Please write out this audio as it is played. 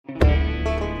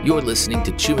You're listening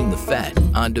to Chewing the Fat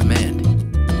on Demand.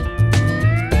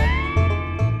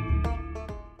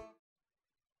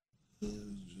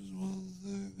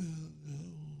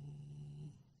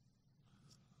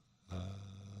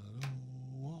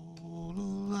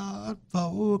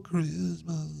 For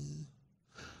Christmas,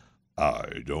 I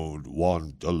don't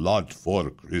want a lot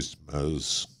for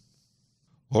Christmas.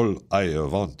 All I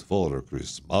want for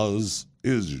Christmas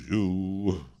is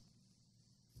you.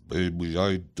 Baby,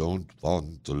 I don't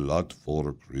want a lot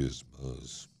for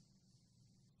Christmas.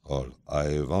 All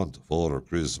I want for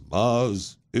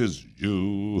Christmas is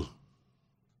you.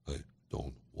 I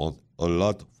don't want a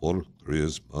lot for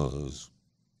Christmas.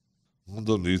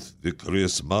 Underneath the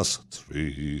Christmas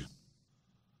tree,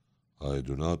 I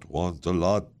do not want a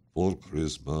lot for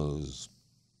Christmas.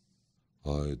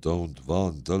 I don't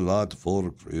want a lot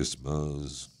for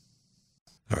Christmas.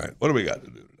 All right, what do we got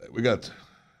to do today? We got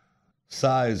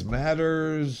size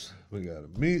matters. We got a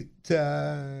meat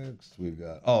text. We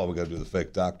got to do the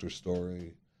fake doctor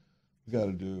story. We got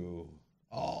to do,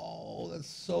 that's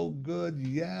so good.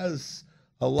 Yes,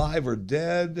 alive or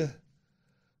dead.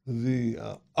 We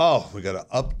got to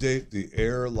update the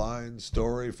airline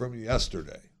story from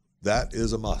yesterday. That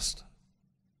is a must.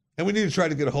 And we need to try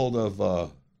to get a hold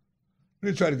of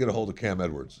Cam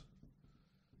Edwards.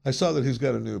 I saw that he's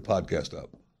got a new podcast up,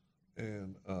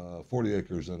 and 40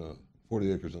 Acres and a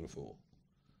Fool.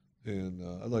 And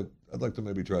I'd like to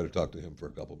maybe try to talk to him for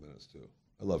a couple minutes too.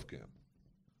 I love Cam.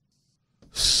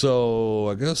 So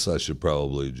I guess I should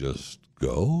probably just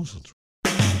go.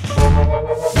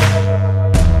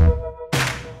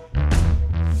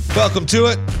 Welcome to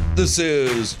it. This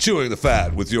is Chewing the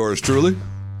Fat with yours truly,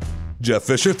 Jeff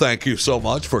Fisher. Thank you so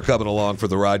much for coming along for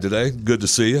the ride today. Good to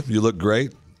see you. You look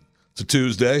great. It's a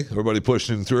Tuesday. Everybody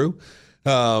pushing through.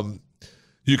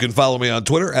 You can follow me on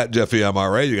Twitter at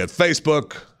JeffyMRA. You got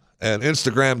Facebook and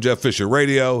Instagram, Jeff Fisher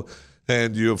Radio.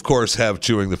 And you, of course, have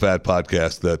Chewing the Fat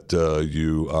podcast that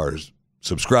you are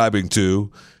subscribing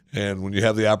to. And when you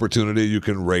have the opportunity, you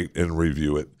can rate and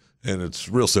review it. And it's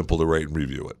real simple to rate and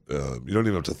review it. You don't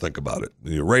even have to think about it.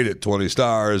 You rate it 20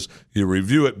 stars, you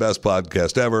review it, best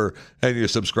podcast ever, and you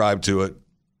subscribe to it.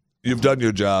 You've done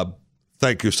your job.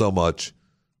 Thank you so much.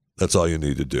 That's all you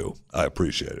need to do. I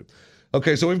appreciate it.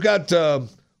 Okay, so we've got a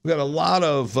lot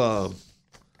of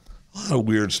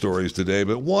weird stories today,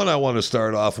 but one I want to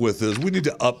start off with is we need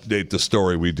to update the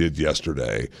story we did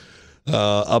yesterday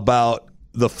about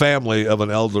the family of an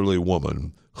elderly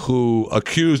woman who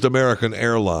accused American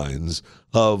Airlines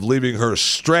of leaving her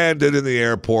stranded in the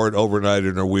airport overnight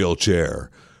in her wheelchair.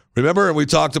 Remember, and we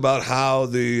talked about how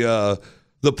the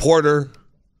porter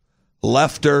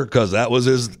left her because that was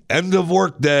his end of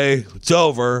work day. It's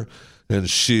over, and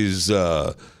she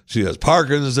has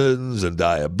Parkinson's and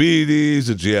diabetes,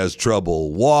 and she has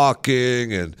trouble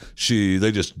walking, and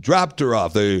they just dropped her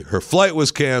off. Her flight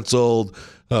was canceled.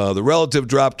 The relative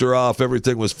dropped her off.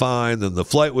 Everything was fine. Then the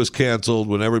flight was canceled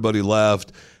when everybody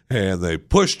left, and they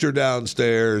pushed her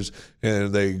downstairs,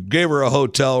 and they gave her a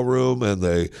hotel room, and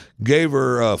they gave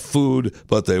her food,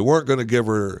 but they weren't going to give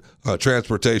her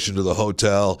transportation to the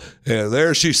hotel. And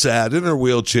there she sat in her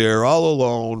wheelchair all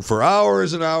alone for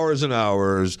hours and hours and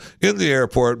hours in the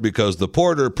airport because the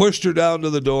porter pushed her down to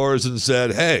the doors and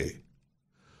said, "Hey,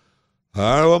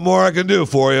 I don't know what more I can do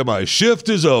for you. My shift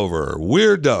is over.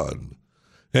 We're done."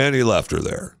 And he left her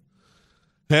there.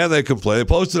 And they complained. They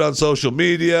posted on social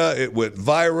media. It went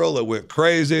viral. It went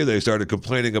crazy. They started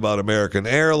complaining about American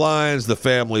Airlines. The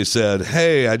family said,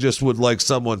 "Hey, I just would like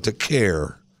someone to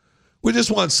care. We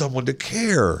just want someone to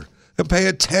care and pay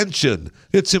attention.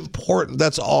 It's important.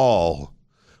 That's all.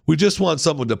 We just want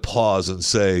someone to pause and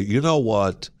say, you know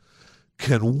what?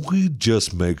 Can we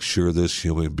just make sure this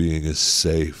human being is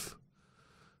safe?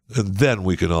 And then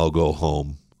we can all go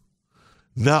home."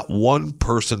 Not one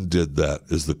person did that,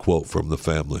 is the quote from the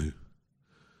family.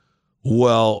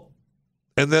 Well,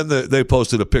 and then they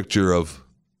posted a picture of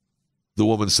the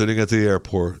woman sitting at the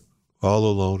airport, all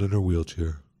alone in her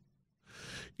wheelchair.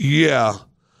 Yeah,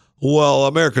 well,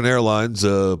 American Airlines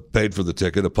paid for the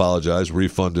ticket, apologized,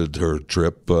 refunded her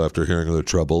trip after hearing of the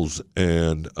troubles,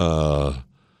 and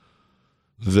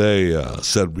they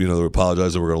said, they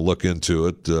apologized and we're going to look into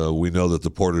it. We know that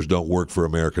the porters don't work for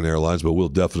American Airlines, but we'll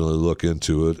definitely look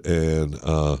into it and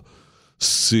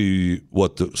see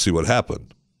what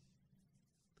happened.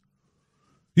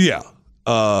 Yeah,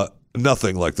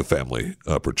 nothing like the family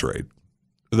portrayed.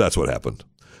 That's what happened.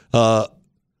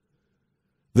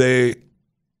 They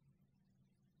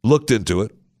looked into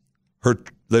it.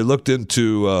 They looked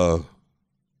into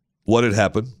what had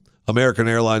happened. American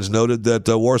Airlines noted that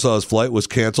Warsaw's flight was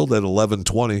canceled at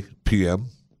 11:20 p.m.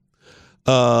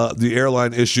 The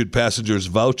airline issued passengers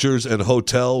vouchers and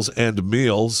hotels and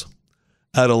meals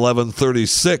at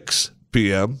 11:36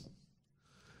 p.m.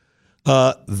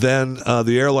 Then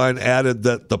the airline added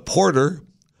that the porter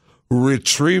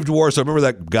retrieved Warsaw. Remember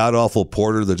that god-awful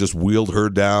porter that just wheeled her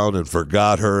down and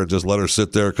forgot her and just let her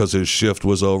sit there because his shift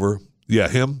was over? Yeah,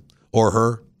 him or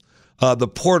her. The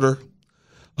porter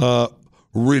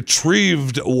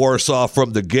retrieved Warsaw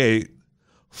from the gate,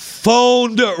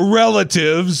 phoned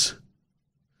relatives,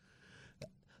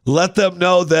 let them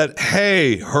know that,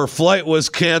 hey, her flight was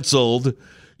canceled.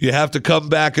 You have to come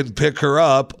back and pick her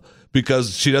up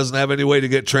because she doesn't have any way to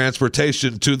get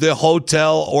transportation to the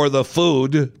hotel or the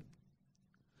food.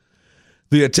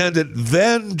 The attendant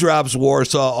then drops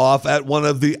Warsaw off at one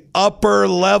of the upper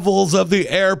levels of the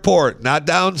airport, not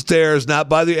downstairs, not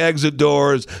by the exit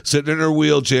doors, sitting in her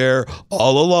wheelchair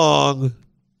all along.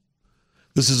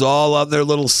 This is all on their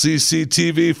little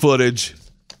CCTV footage.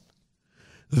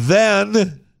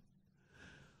 Then,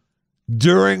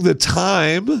 during the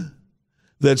time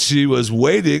that she was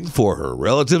waiting for her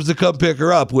relatives to come pick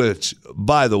her up, which,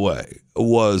 by the way,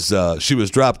 was she was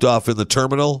dropped off in the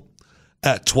terminal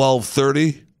at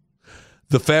 12:30.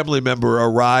 The family member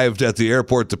arrived at the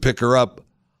airport to pick her up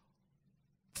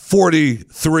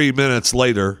 43 minutes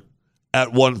later at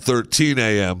 1:13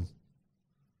 a.m.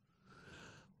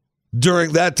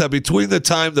 During that time, between the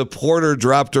time the porter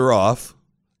dropped her off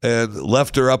and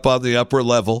left her up on the upper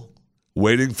level,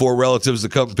 waiting for relatives to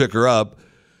come pick her up,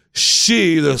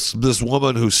 this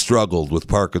woman who struggled with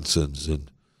Parkinson's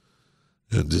and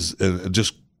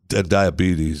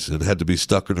diabetes and had to be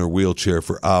stuck in her wheelchair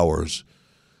for hours,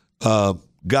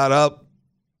 got up,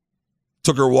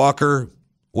 took her walker,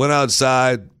 went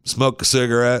outside, smoked a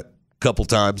cigarette a couple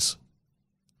times,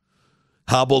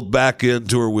 hobbled back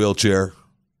into her wheelchair,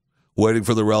 waiting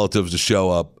for the relatives to show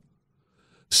up.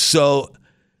 So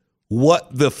what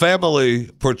the family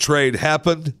portrayed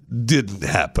happened didn't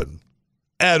happen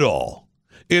at all.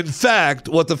 In fact,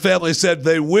 what the family said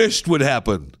they wished would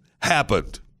happen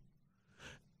happened.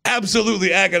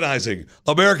 Absolutely agonizing.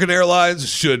 American Airlines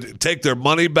should take their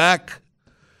money back.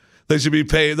 They should be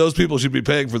paying, those people should be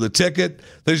paying for the ticket.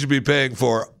 They should be paying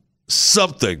for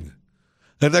something.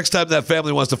 And next time that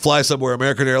family wants to fly somewhere,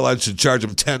 American Airlines should charge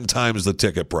them 10 times the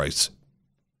ticket price.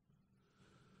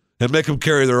 And make them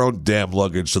carry their own damn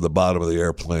luggage to the bottom of the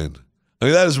airplane. I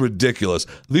mean, that is ridiculous.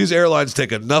 These airlines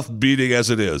take enough beating as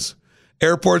it is.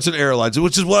 Airports and airlines,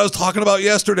 which is what I was talking about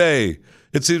yesterday.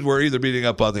 It seems we're either beating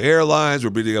up on the airlines, we're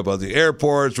beating up on the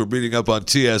airports, we're beating up on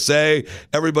TSA.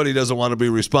 Everybody doesn't want to be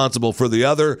responsible for the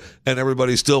other, and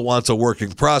everybody still wants a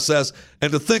working process.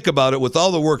 And to think about it, with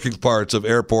all the working parts of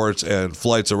airports and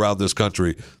flights around this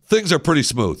country, things are pretty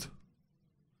smooth.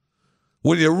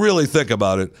 When you really think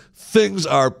about it, things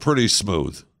are pretty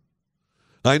smooth.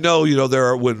 I know,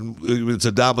 when it's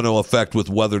a domino effect with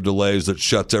weather delays that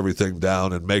shuts everything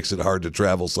down and makes it hard to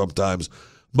travel sometimes.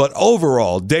 But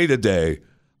overall, day to day,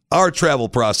 our travel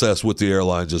process with the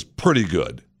airlines is pretty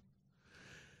good.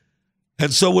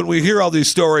 And so when we hear all these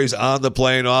stories on the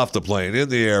plane, off the plane, in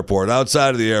the airport, outside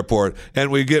of the airport,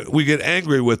 and we get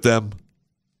angry with them,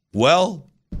 well,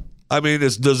 I mean,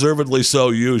 it's deservedly so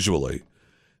usually.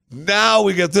 Now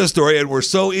we get this story, and we're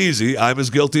so easy, I'm as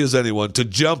guilty as anyone, to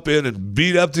jump in and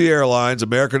beat up the airlines,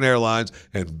 American Airlines,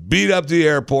 and beat up the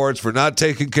airports for not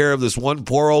taking care of this one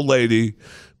poor old lady,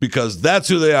 because that's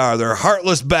who they are. They're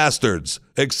heartless bastards,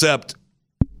 except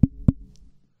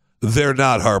they're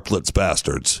not heartless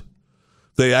bastards.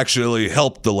 They actually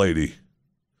helped the lady.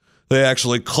 They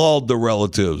actually called the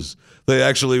relatives. They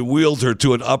actually wheeled her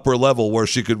to an upper level where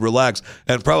she could relax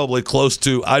and probably close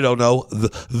to, I don't know,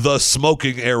 the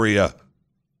smoking area.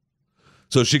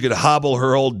 So she could hobble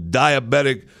her old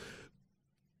diabetic.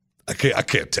 I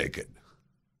can't take it.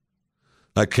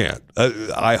 I can't.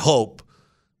 I hope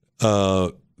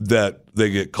that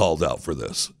they get called out for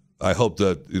this. I hope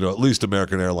that, at least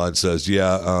American Airlines says, we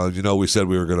said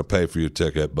we were going to pay for your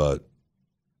ticket, but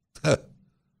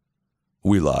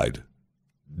we lied.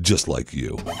 Just like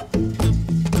you.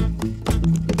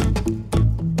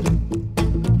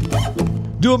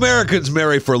 Do Americans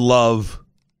marry for love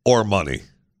or money?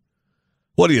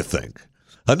 What do you think?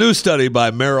 A new study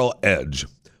by Merrill Edge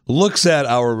looks at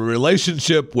our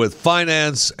relationship with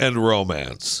finance and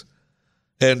romance.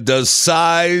 And does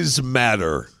size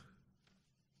matter?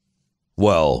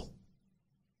 Well,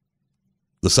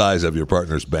 the size of your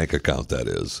partner's bank account, that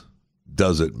is.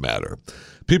 Does it matter?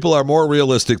 People are more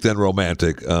realistic than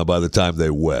romantic by the time they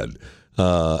wed.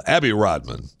 Abby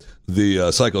Rodman, the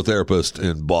psychotherapist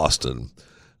in Boston,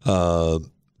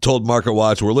 told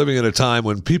MarketWatch, we're living in a time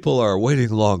when people are waiting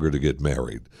longer to get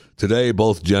married. Today,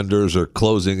 both genders are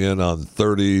closing in on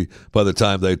 30 by the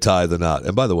time they tie the knot.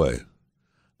 And by the way,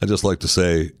 I just like to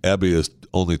say Abby is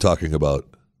only talking about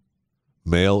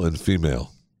male and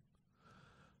female.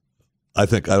 I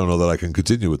don't know that I can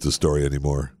continue with this story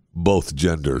anymore. Both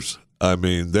genders. I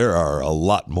mean, there are a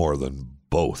lot more than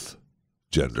both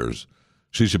genders.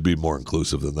 She should be more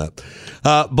inclusive than that.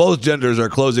 Both genders are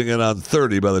closing in on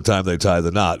 30 by the time they tie the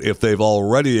knot. If they've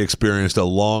already experienced a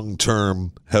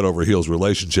long-term head-over-heels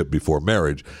relationship before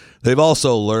marriage, they've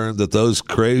also learned that those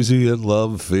crazy in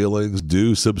love feelings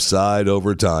do subside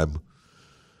over time.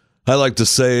 I like to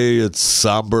say it's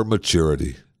somber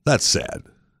maturity. That's sad.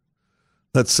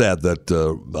 That's sad that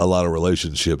a lot of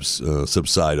relationships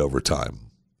subside over time.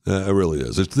 It really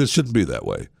is. It shouldn't be that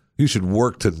way. You should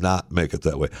work to not make it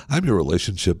that way. I'm your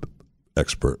relationship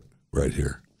expert right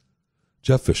here.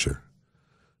 Jeff Fisher,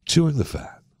 chewing the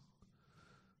fat.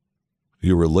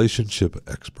 Your relationship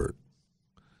expert.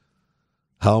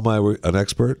 How am I an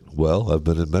expert? Well, I've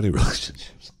been in many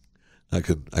relationships. I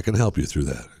can help you through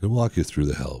that. I can walk you through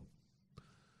the help.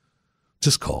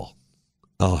 Just call.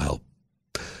 I'll help.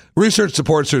 Research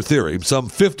supports her theory. Some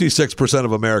 56%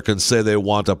 of Americans say they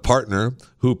want a partner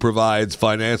who provides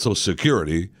financial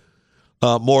security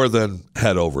more than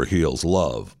head over heels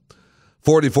love.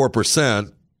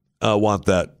 44% want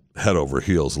that head over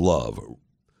heels love.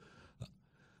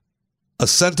 A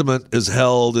sentiment is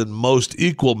held in most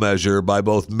equal measure by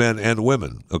both men and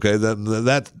women. Okay,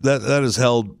 that is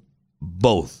held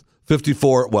both.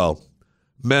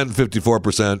 Men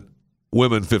 54%,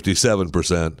 women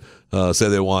 57% say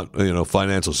they want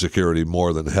financial security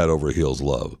more than head over heels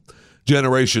love.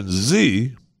 Generation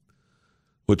Z,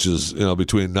 which is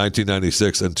between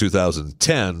 1996 and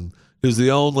 2010, is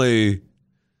the only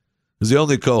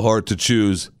cohort to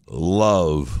choose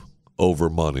love over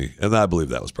money, and I believe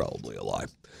that was probably a lie.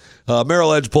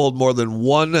 Merrill Edge polled more than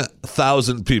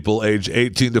 1,000 people aged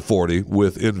 18 to 40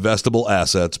 with investable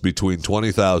assets between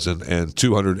 $20,000 and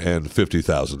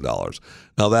 $250,000.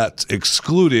 Now that's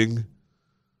excluding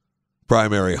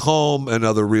primary home and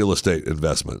other real estate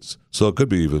investments, so it could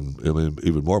be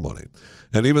even more money.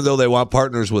 And even though they want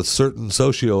partners with certain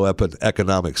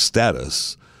socioeconomic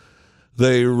status,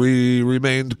 they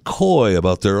remained coy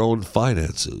about their own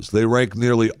finances. They rank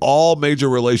nearly all major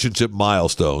relationship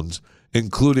milestones,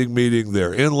 including meeting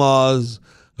their in-laws,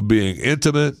 being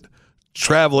intimate,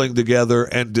 traveling together,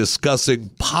 and discussing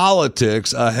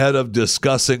politics ahead of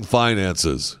discussing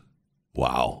finances.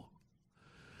 Wow.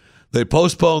 They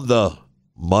postponed the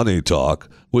money talk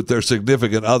with their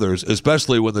significant others,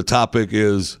 especially when the topic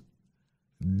is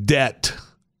debt.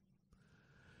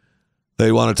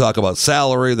 They want to talk about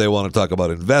salary. They want to talk about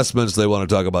investments. They want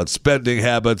to talk about spending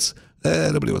habits.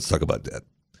 Nobody wants to talk about debt.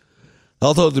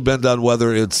 Also, it depends on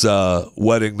whether it's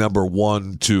wedding number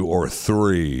 1, 2, or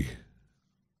 3.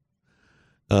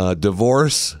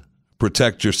 Divorce,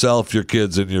 protect yourself, your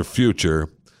kids, and your future.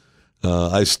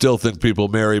 I still think people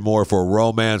marry more for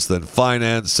romance than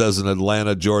finance, says an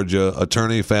Atlanta, Georgia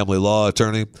attorney, family law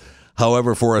attorney.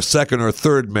 However, for a second or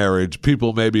third marriage,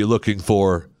 people may be looking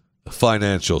for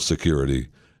financial security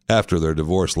after their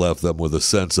divorce left them with a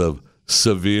sense of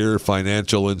severe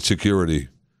financial insecurity.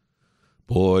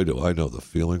 Boy, do I know the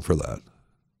feeling for that.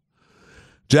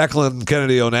 Jacqueline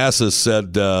Kennedy Onassis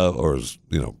said,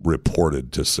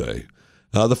 reported to say,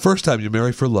 the first time you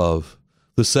marry for love,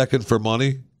 the second for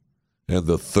money, and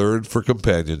the third for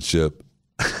companionship.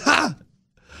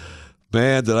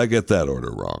 Man, did I get that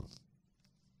order wrong.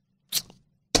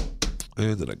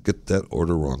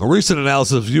 A recent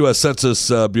analysis of U.S.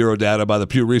 Census Bureau data by the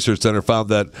Pew Research Center found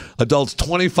that adults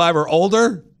 25 or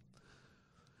older,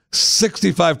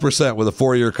 65% with a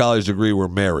 4-year college degree were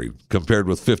married, compared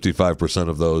with 55%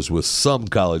 of those with some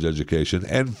college education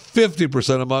and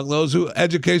 50% among those who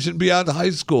education beyond high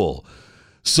school.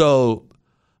 So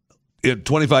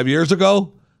 25 years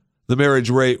ago, the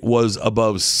marriage rate was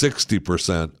above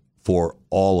 60% for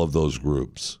all of those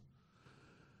groups.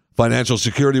 Financial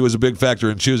security was a big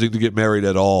factor in choosing to get married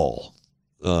at all.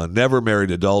 Never married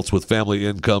adults with family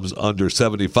incomes under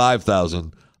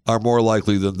 $75,000 are more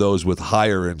likely than those with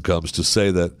higher incomes to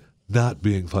say that not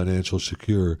being financially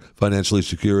secure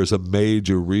is a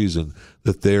major reason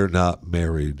that they're not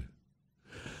married.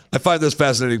 I find this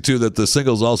fascinating, too, that the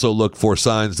singles also look for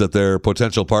signs that their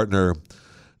potential partner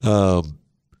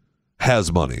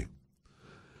has money.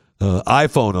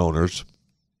 iPhone owners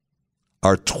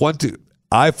are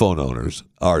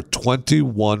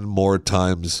 21 more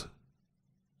times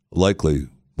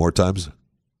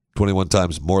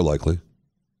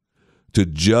to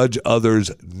judge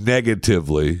others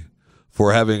negatively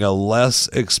for having a less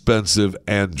expensive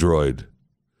Android?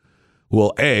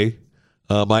 Well,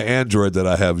 my Android that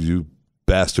I have, you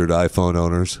bastard iPhone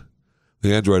owners,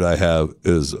 the Android I have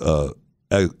is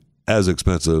as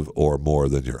expensive or more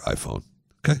than your iPhone.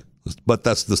 Okay? But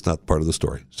that's not part of the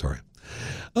story. Sorry.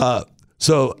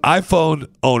 So iPhone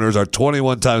owners are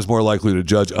 21 times more likely to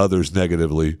judge others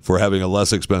negatively for having a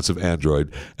less expensive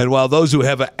Android. And while those who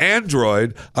have an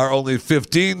Android are only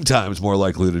 15 times more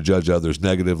likely to judge others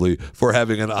negatively for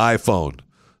having an iPhone.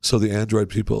 So the Android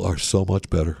people are so much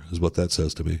better, is what that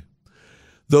says to me.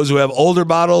 Those who have older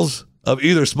models of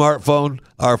either smartphone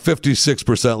are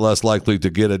 56% less likely to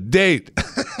get a date.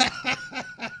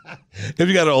 If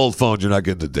you got an old phone, you're not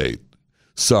getting a date.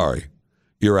 Sorry,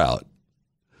 you're out.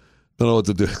 Don't know what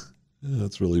to do.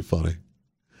 That's really funny.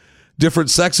 Different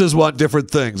sexes want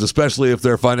different things, especially if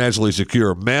they're financially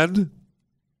secure. Men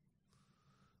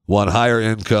want higher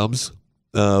incomes.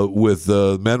 With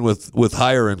men with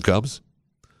higher incomes,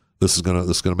 this is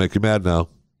gonna make you mad now.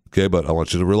 Okay, but I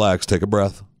want you to relax, take a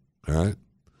breath. All right.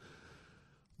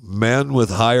 Men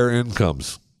with higher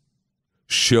incomes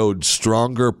showed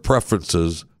stronger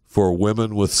preferences for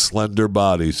women with slender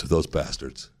bodies. Those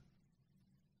bastards.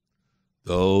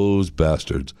 Those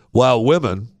bastards. While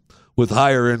women with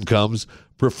higher incomes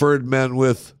preferred men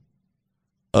with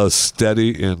a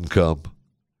steady income.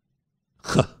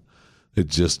 It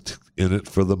just in it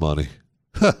for the money.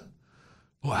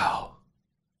 Wow.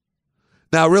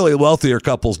 Now, really, wealthier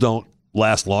couples don't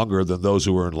last longer than those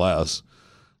who earn less.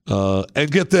 And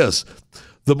get this.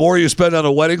 The more you spend on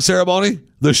a wedding ceremony,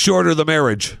 the shorter the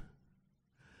marriage.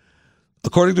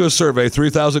 According to a survey,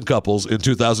 3,000 couples in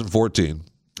 2014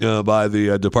 by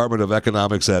the Department of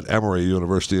Economics at Emory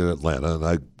University in Atlanta, and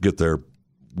I get their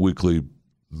weekly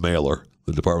mailer,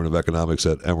 the Department of Economics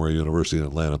at Emory University in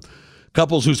Atlanta.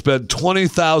 Couples who spend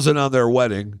 $20,000 on their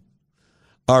wedding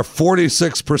are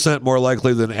 46% more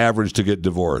likely than average to get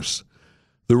divorced.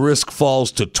 The risk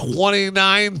falls to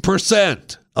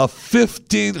 29%, a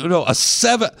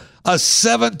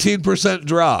 17%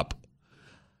 drop.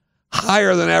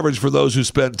 Higher than average for those who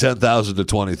spend $10,000 to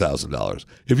 $20,000.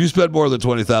 If you spend more than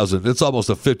 $20,000, it's almost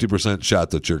a 50% shot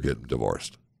that you're getting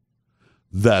divorced.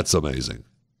 That's amazing.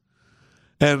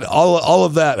 And all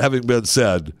of that having been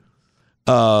said,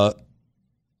 what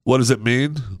does it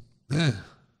mean?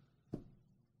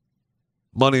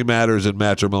 Money matters in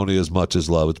matrimony as much as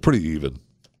love. It's pretty even.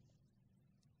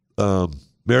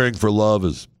 Marrying for love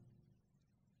is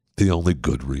the only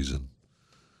good reason.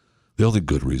 The only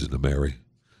good reason to marry.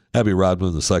 Abby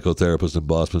Rodman, the psychotherapist in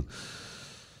Boston.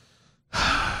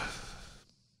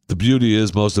 The beauty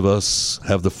is most of us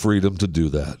have the freedom to do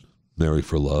that, marry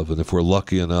for love. And if we're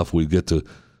lucky enough, we get to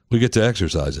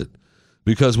exercise it.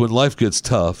 Because when life gets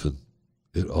tough, and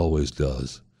it always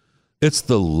does, it's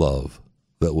the love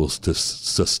that will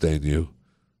sustain you,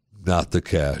 not the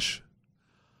cash.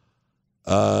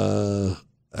 I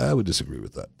would disagree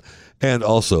with that. And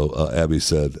also, Abby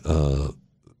said, and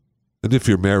if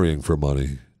you're marrying for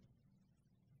money,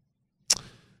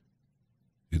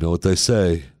 you know what they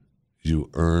say, you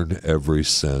earn every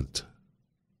cent.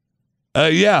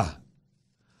 Yeah.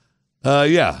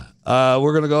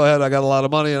 We're going to go ahead. I got a lot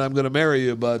of money and I'm going to marry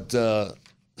you, but I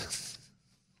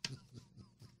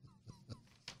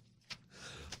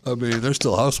mean, there's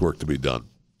still housework to be done.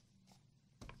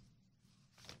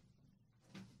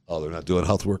 Oh, they're not doing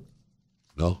housework?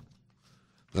 No?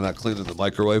 They're not cleaning the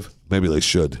microwave? Maybe they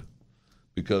should.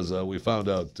 Because we found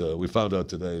out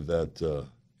today that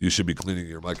you should be cleaning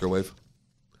your microwave.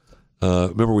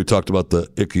 Remember we talked about the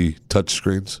icky touch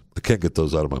screens? I can't get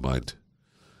those out of my mind.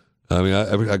 I mean,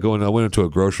 I went into a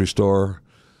grocery store,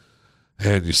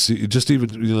 and you see,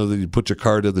 that you put your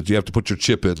card in, that you have to put your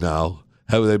chip in now.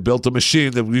 They built a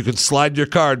machine that you can slide your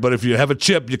card, but if you have a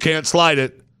chip, you can't slide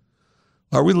it.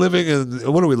 What are we living in?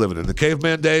 The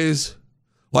caveman days?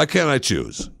 Why can't I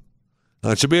choose?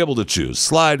 I should be able to choose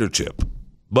slide or chip,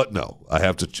 but no, I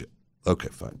have to chip. Okay,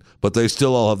 fine. But they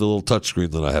still all have the little touch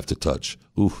screen that I have to touch.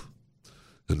 Oof.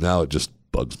 And now it just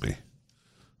bugs me.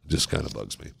 It just kind of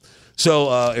bugs me.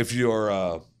 So if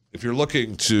you're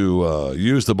looking to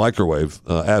use the microwave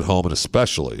at home and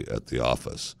especially at the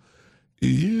office,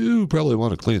 you probably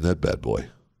want to clean that bad boy.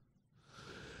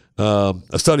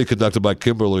 A study conducted by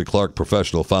Kimberly-Clark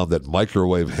Professional found that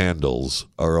microwave handles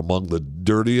are among the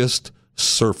dirtiest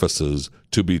surfaces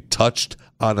to be touched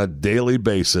on a daily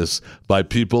basis by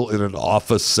people in an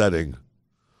office setting.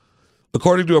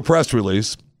 According to a press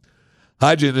release,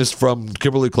 hygienists from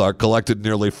Kimberly-Clark collected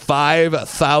nearly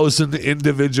 5,000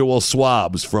 individual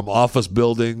swabs from office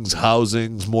buildings,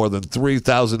 housings, more than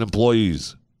 3,000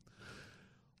 employees.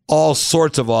 all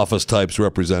sorts of office types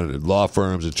represented, law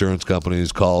firms, insurance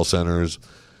companies, call centers.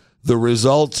 The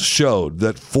results showed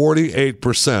that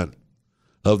 48%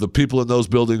 of the people in those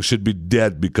buildings should be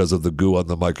dead because of the goo on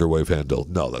the microwave handle.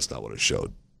 No, that's not what it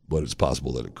showed, but it's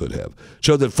possible that it could have. It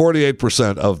showed that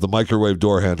 48% of the microwave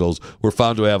door handles were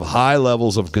found to have high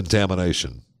levels of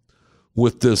contamination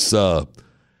with this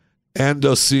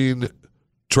andosine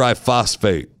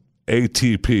triphosphate,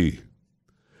 ATP.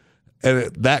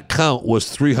 And that count was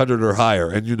 300 or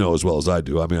higher. And you know as well as I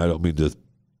do. I mean, I don't mean to, I'm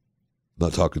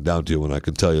not talking down to you when I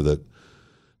can tell you that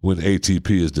when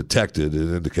ATP is detected,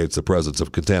 it indicates the presence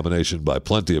of contamination by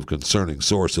plenty of concerning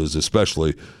sources,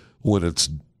 especially when it's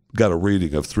got a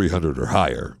reading of 300 or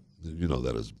higher. You know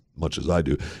that as much as I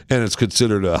do. And it's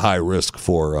considered a high risk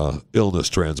for illness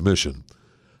transmission.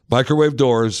 Microwave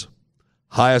doors,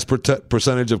 highest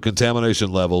percentage of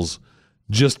contamination levels,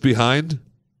 just behind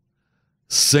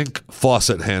sink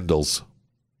faucet handles.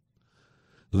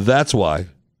 That's why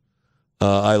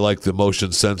I like the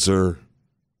motion sensor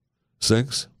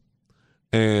sinks,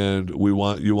 and you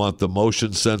want the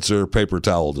motion sensor paper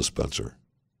towel dispenser.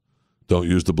 Don't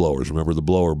use the blowers. Remember, the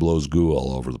blower blows goo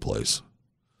all over the place.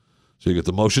 So you get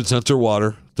the motion sensor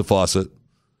water, the faucet,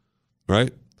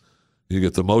 right? You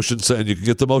get the and you can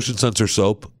get the motion sensor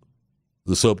soap,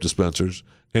 the soap dispensers,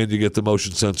 and you get the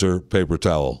motion sensor paper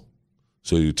towel.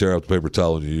 So you tear up the paper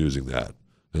towel and you're using that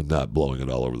and not blowing it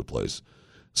all over the place.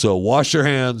 So wash your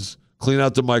hands, clean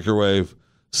out the microwave,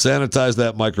 sanitize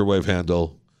that microwave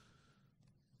handle.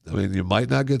 I mean, you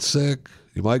might not get sick.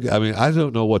 I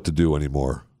don't know what to do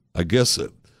anymore. I guess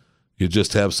you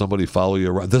just have somebody follow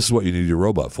you around. This is what you need your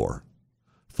robot for.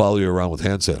 Follow you around with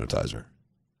hand sanitizer.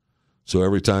 So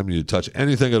every time you touch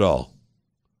anything at all,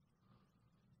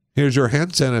 here's your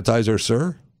hand sanitizer,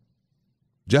 sir.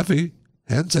 Jeffy,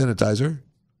 hand sanitizer.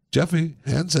 Jeffy,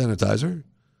 hand sanitizer.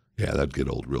 Yeah, that'd get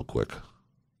old real quick.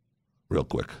 Real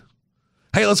quick.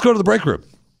 Hey, let's go to the break room.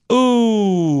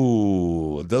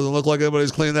 Ooh, it doesn't look like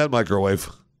anybody's cleaned that microwave.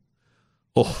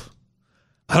 Oh,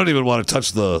 I don't even want to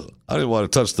touch the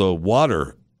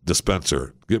water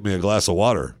dispenser. Get me a glass of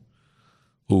water.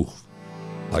 Ooh,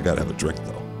 I gotta have a drink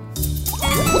though.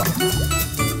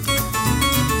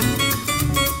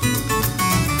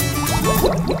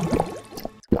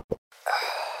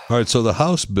 All right, so the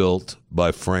house built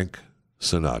by Frank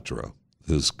Sinatra,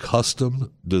 his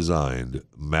custom-designed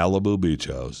Malibu beach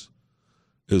house,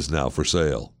 is now for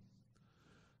sale.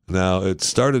 Now, it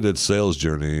started its sales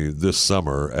journey this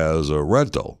summer as a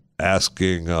rental,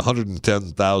 asking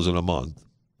 $110,000 a month.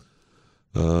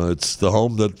 It's the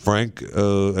home that Frank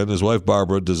and his wife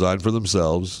Barbara designed for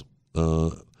themselves.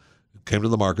 Came to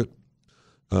the market.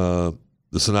 The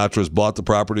Sinatras bought the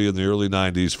property in the early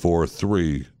 90s for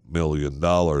 $3 million,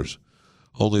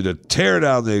 only to tear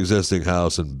down the existing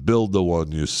house and build the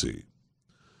one you see.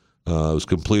 It was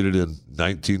completed in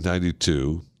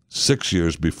 1992, 6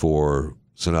 years before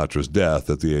Sinatra's death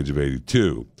at the age of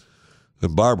 82.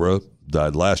 And Barbara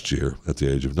died last year at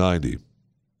the age of 90.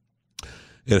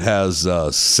 It has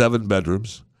 7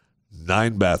 bedrooms,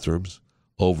 9 bathrooms,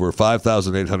 over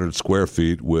 5,800 square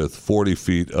feet with 40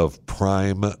 feet of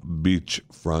prime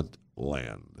beachfront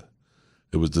land.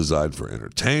 It was designed for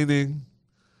entertaining.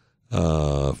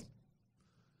 Look,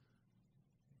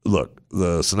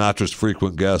 the Sinatra's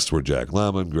frequent guests were Jack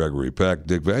Lemmon, Gregory Peck,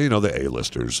 Dick Van, the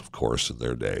A-listers, of course, in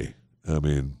their day. I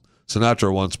mean,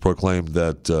 Sinatra once proclaimed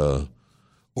that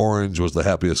orange was the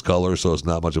happiest color, so it's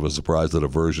not much of a surprise that a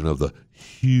version of the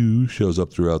hue shows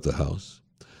up throughout the house.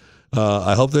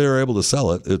 I hope they are able to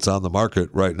sell it. It's on the market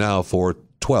right now for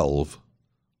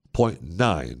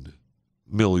 $12.9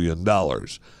 million.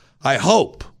 I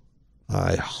hope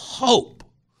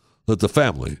that the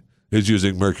family is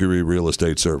using Mercury Real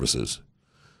Estate Services.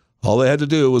 All they had to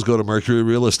do was go to Mercury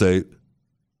Real Estate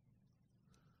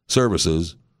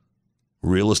Services,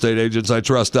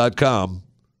 realestateagentsitrust.com,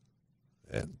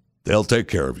 and they'll take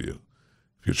care of you.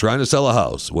 If you're trying to sell a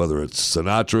house, whether it's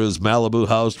Sinatra's Malibu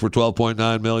house for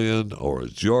 $12.9 million or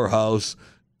it's your house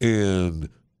in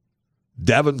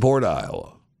Davenport,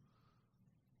 Iowa,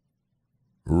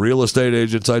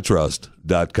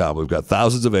 realestateagentsitrust.com. We've got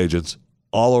thousands of agents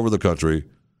all over the country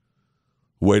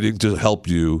waiting to help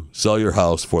you sell your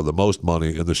house for the most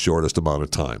money in the shortest amount of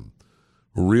time.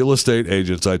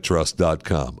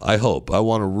 realestateagentsitrust.com. I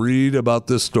want to read about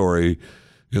this story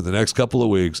in the next couple of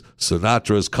weeks.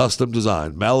 Sinatra's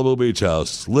custom-designed Malibu beach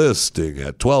house listing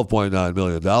at $12.9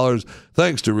 million,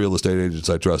 thanks to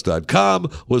realestateagentsitrust.com,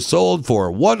 was sold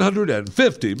for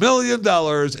 $150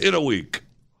 million in a week.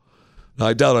 Now,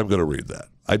 I doubt I'm going to read that.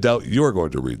 I doubt you're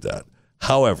going to read that.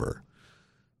 However,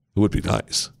 it would be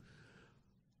nice.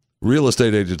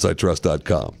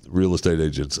 realestateagentsitrust.com.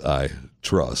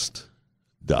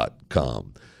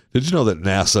 realestateagentsitrust.com. Did you know that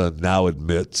NASA now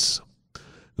admits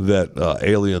that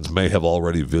aliens may have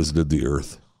already visited the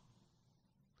Earth?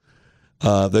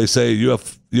 They say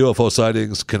UFO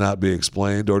sightings cannot be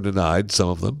explained or denied, some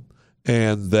of them,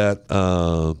 and that,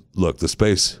 look, the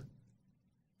space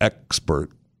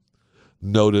expert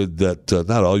noted that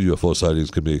not all UFO sightings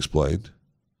can be explained.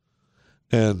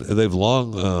 And they've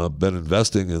long been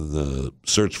investing in the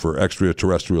search for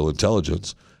extraterrestrial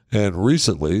intelligence. And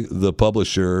recently, the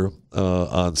publisher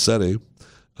on SETI,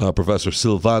 Professor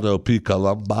Silvano P.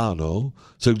 Colombano,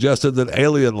 suggested that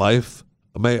alien life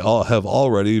may have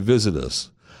already visited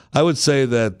us. I would say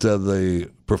that the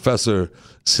Professor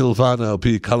Silvano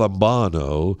P.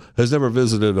 Colombano has never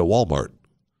visited a Walmart.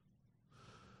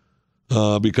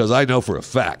 Because I know for a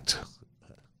fact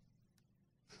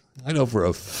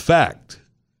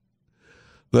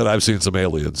that I've seen some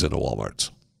aliens in a Walmart.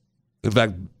 In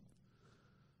fact,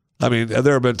 I mean,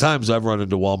 there have been times I've run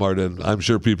into Walmart and I'm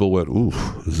sure people went, ooh,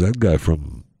 is that guy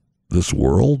from this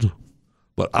world?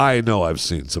 But I know I've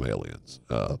seen some aliens.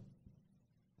 I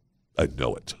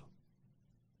know it.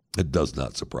 It does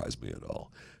not surprise me at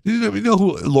all. You know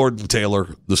who Lord &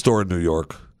 Taylor, the store in New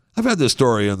York? I've had this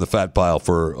story in the fat pile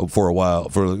for a while,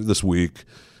 for this week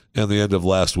and the end of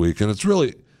last week, and it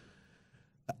really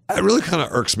kind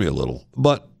of irks me a little.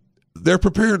 But they're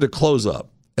preparing to close up,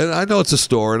 and I know it's a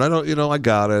store, and I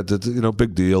got it. It's,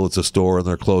 big deal. It's a store, and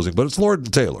they're closing, but it's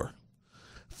Lord & Taylor,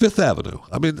 Fifth Avenue.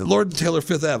 I mean, Lord & Taylor,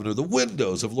 Fifth Avenue. The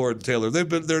windows of Lord & Taylor.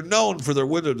 They're known for their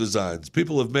window designs.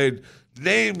 People have made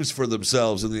names for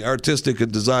themselves in the artistic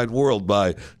and design world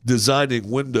by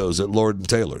designing windows at Lord &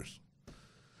 Taylor's.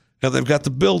 And they've got the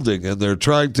building, and they're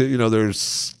trying to,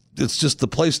 it's just the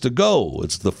place to go.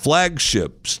 It's the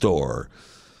flagship store.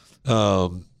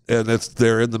 And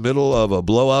they're in the middle of a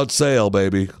blowout sale,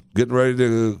 baby, getting ready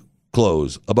to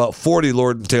close. About 40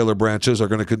 Lord & Taylor branches are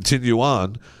going to continue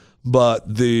on,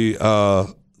 but the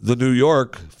New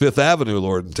York Fifth Avenue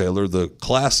Lord & Taylor, the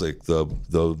classic, the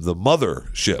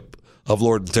mothership of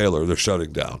Lord & Taylor, they're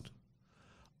shutting down.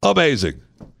 Amazing.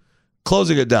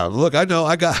 Closing it down. Look, I know.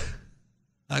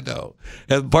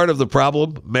 And part of the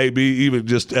problem may be even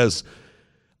just as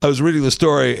I was reading the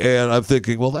story and I'm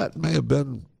thinking, well, that may have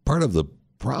been part of the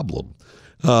problem.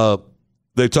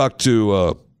 They talked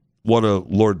to one of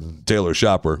Lord & Taylor's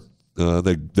shopper.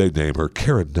 They name her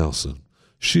Karen Nelson.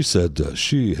 She said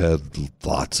she had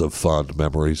lots of fond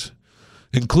memories,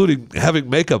 including having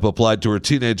makeup applied to her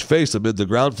teenage face amid the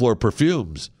ground floor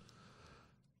perfumes.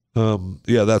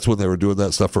 Yeah, that's when they were doing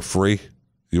that stuff for free.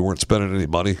 You weren't spending any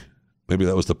money. Maybe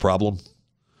that was the problem.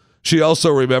 She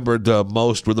also remembered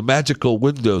most were the magical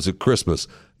windows at Christmas.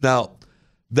 Now,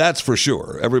 that's for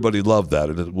sure. Everybody loved that,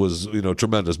 and it was,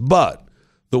 tremendous. But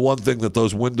the one thing that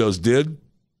those windows did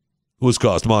was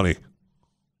cost money.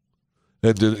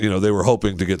 And, they were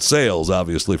hoping to get sales,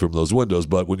 obviously, from those windows.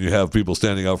 But when you have people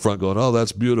standing out front going, oh,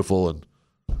 that's beautiful, and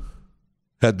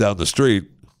head down the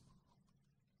street,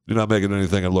 you're not making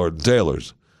anything at Lord &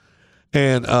 Taylor's.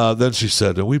 And then she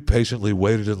said, and we patiently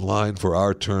waited in line for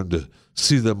our turn to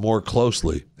see them more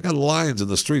closely. I got lines in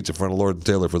the streets in front of Lord &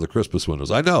 Taylor for the Christmas windows.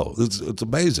 I know. It's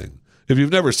amazing. If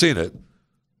you've never seen it,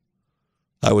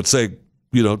 I would say,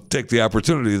 take the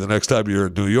opportunity the next time you're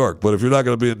in New York. But if you're not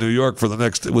going to be in New York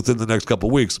within the next couple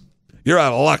of weeks, you're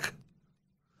out of luck.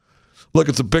 Look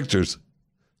at some pictures.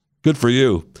 Good for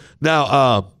you.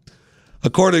 Now,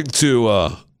 according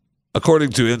to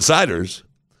insiders,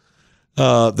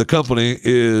 the company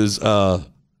is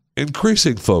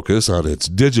increasing focus on its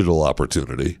digital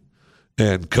opportunity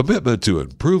and commitment to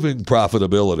improving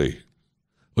profitability,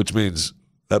 which means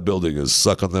that building is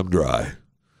sucking them dry.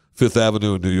 Fifth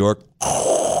Avenue in New York.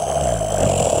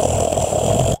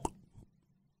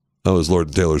 That was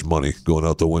Lord & Taylor's money going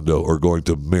out the window or going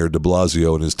to Mayor de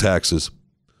Blasio and his taxes.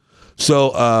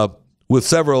 So with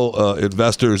several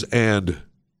investors and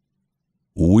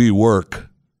WeWork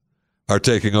are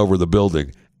taking over the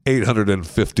building,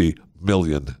 $850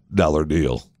 million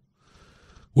deal.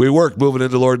 WeWork moving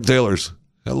into Lord & Taylor's.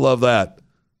 I love that.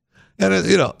 And,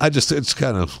 it's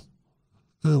kind of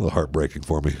a little heartbreaking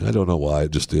for me. I don't know why.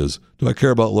 It just is. Do I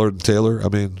care about Lord & Taylor? I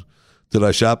mean, did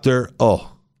I shop there?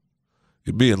 Oh,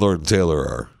 me and Lord &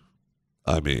 Taylor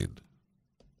are,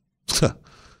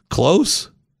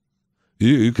 close?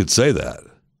 You could say that.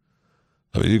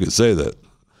 You could say that.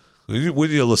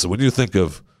 When you think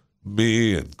of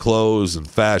me and clothes and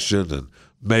fashion and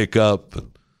makeup,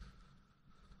 and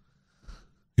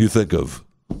you think of,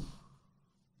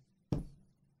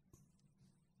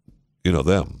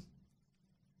 them.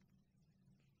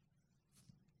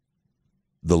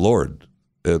 The Lord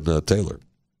and Taylor.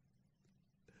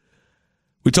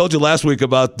 We told you last week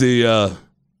about the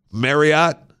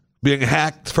Marriott being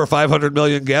hacked for 500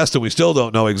 million guests, and we still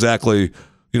don't know exactly,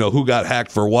 who got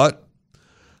hacked for what.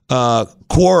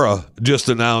 Quora just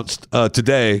announced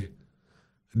today,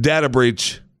 data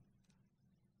breach,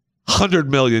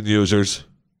 100 million users.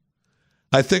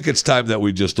 I think it's time that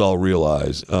we just all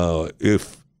realize that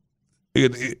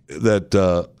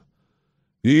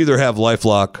you either have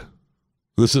LifeLock.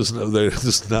 This is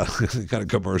not any kind of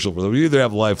commercial for them. You either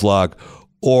have LifeLock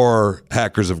or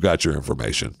hackers have got your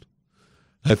information.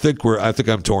 I think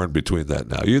I'm torn between that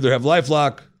now. You either have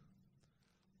LifeLock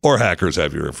or hackers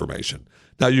have your information.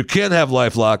 Now, you can have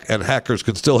LifeLock and hackers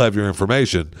can still have your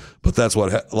information, but that's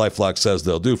what LifeLock says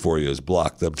they'll do for you is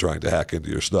block them trying to hack into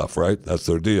your stuff, right? That's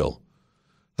their deal.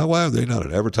 Now, why are they not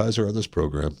an advertiser on this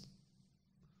program?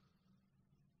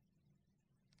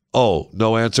 Oh,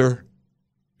 no answer?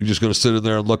 You're just going to sit in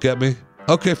there and look at me?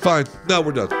 Okay, fine. No,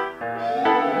 we're done.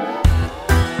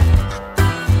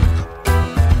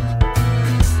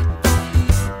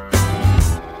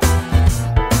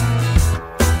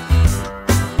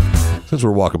 Since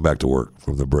we're walking back to work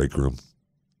from the break room,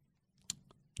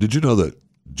 did you know that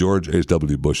George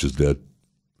H.W. Bush is dead?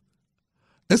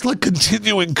 It's like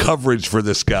continuing coverage for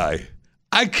this guy.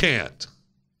 I can't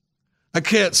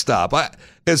stop.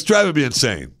 It's driving me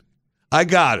insane. I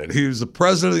got it. He was the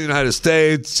president of the United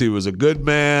States. He was a good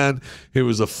man. He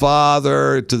was a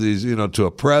father to these, to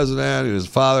a president. He was a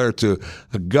father to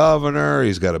a governor.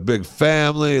 He's got a big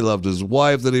family. He loved his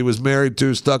wife that he was married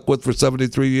to, stuck with for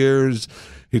 73 years.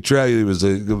 He was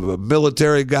a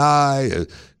military guy,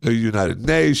 a United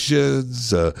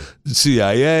Nations,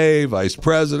 CIA, vice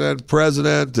president,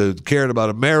 cared about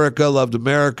America, loved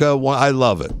America. I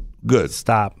love it. Good.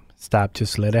 Stop.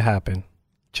 Just let it happen.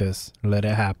 Just let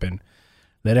it happen.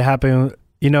 Let it happen.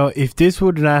 If this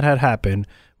would not have happened,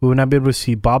 we would not be able to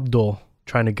see Bob Dole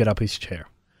trying to get up his chair.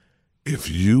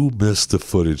 If you missed the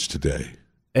footage today,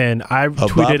 and I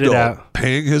tweeted it out,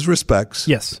 paying his respects.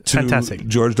 Yes, to fantastic.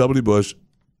 George W. Bush.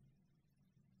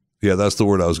 Yeah, that's the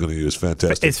word I was going to use.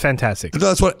 Fantastic. It's fantastic.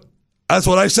 That's what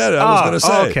I said. I was going to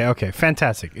say. Okay.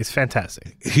 Fantastic. It's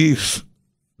fantastic.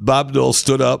 Bob Dole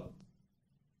stood up.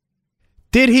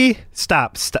 Did he?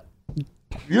 Stop.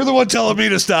 You're the one telling me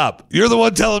to stop.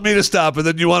 And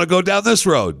then you want to go down this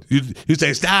road. You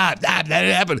say, stop, that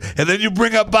didn't happen. And then you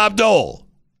bring up Bob Dole.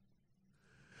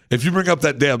 If you bring up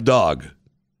that damn dog,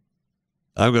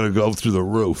 I'm going to go through the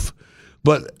roof.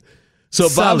 But... So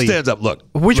Sully. Bob stands up. Look.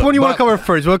 Which one do you want to cover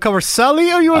first? You want to cover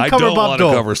Sully or you want to cover Bob Dole? I don't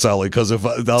want to cover Sully because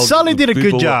Sully did a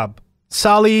good job.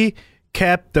 Sully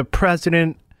kept the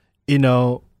president,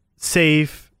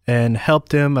 safe and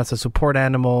helped him as a support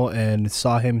animal and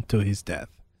saw him to his death.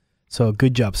 So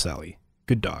good job, Sully.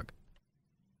 Good dog.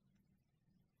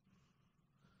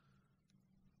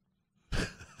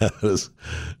 That is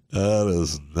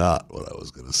not what I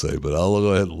was going to say, but I'll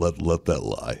go ahead and let that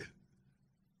lie.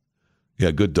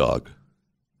 Yeah, good dog.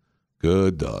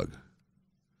 Good dog.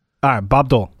 All right, Bob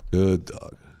Dole. Good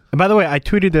dog. And by the way, I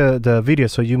tweeted the video,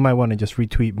 so you might want to just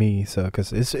retweet me,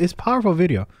 because it's powerful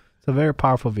video. It's a very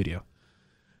powerful video.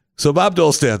 So Bob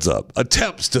Dole stands up,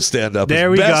 attempts to stand up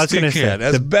as best he can.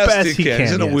 As best he can.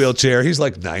 He's in a wheelchair. He's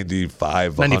like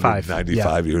 95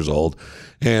 years old.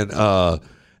 And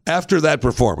after that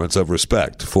performance of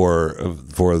respect for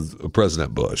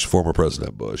President Bush, former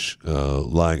President Bush,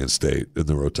 lying in state in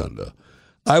the rotunda,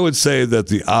 I would say that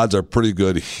the odds are pretty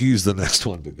good he's the next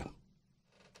one to go.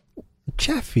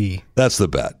 Jeffy. That's the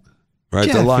bet. Right?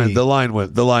 Jeffy. The line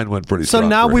went pretty strong. So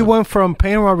now we went from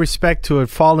paying our respect to a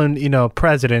fallen,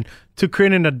 president to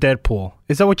creating a Deadpool.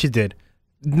 Is that what you did?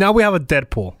 Now we have a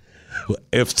Deadpool.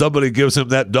 If somebody gives him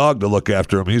that dog to look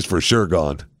after him, he's for sure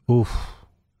gone. Oof.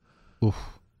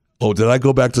 Oh, did I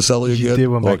go back to Sully again? You did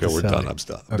went back to we're Sully.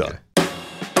 done. I'm done.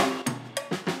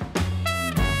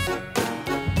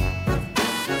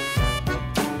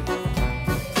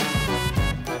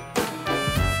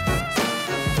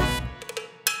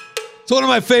 So one of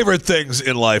my favorite things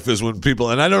in life is when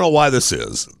people, and I don't know why this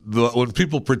is, when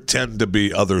people pretend to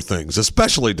be other things,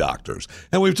 especially doctors.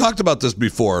 And we've talked about this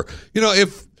before.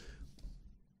 If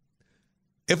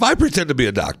I pretend to be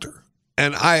a doctor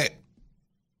and I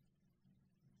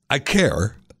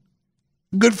care,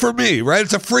 good for me, right?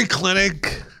 It's a free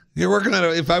clinic.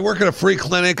 If I work at a free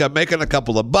clinic, I'm making a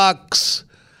couple of bucks.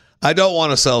 I don't want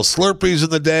to sell Slurpees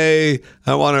in the day.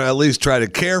 I want to at least try to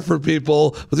care for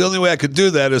people. But the only way I could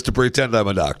do that is to pretend I'm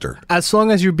a doctor. As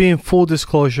long as you're being full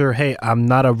disclosure, hey, I'm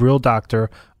not a real doctor.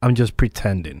 I'm just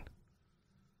pretending.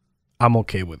 I'm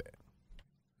okay with it.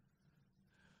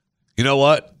 You know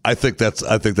what? I think that's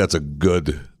a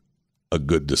good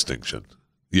distinction.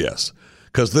 Yes.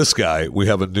 Because this guy, we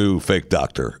have a new fake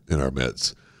doctor in our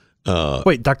midst.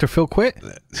 Wait, Dr. Phil quit?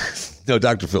 No,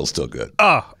 Dr. Phil's still good.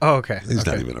 Oh, okay. He's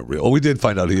not even a real. Well, we did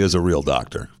find out he is a real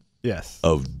doctor. Yes.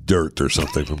 Of dirt or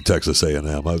something from Texas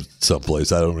A&M,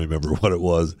 someplace. I don't remember what it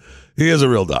was. He is a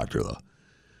real doctor, though.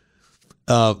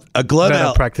 A Glenn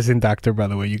Not a practicing doctor, by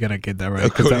the way. You got to get that right.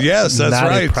 Yes, that's not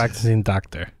right. A practicing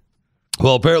doctor.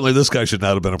 Well, apparently this guy should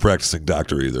not have been a practicing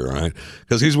doctor either, right?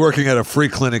 Because he's working at a free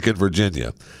clinic in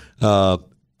Virginia.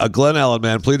 A Glen Allen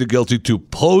man pleaded guilty to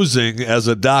posing as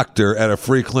a doctor at a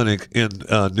free clinic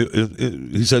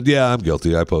he said, yeah, I'm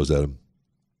guilty. I posed at him.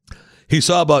 He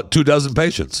saw about 24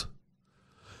 patients,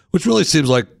 which really seems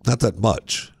like not that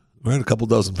much, right? A couple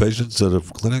dozen patients at a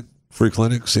free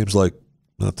clinic seems like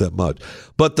not that much.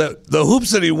 But the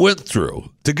hoops that he went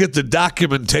through to get the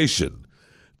documentation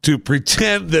to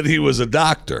pretend that he was a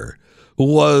doctor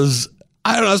was,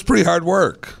 I don't know, it's pretty hard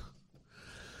work.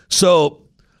 So,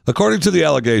 according to the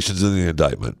allegations in the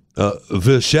indictment,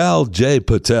 Vishal J.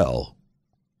 Patel.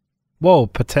 Whoa,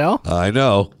 Patel? I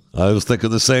know. I was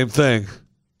thinking the same thing.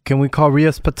 Can we call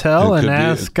Riaz Patel and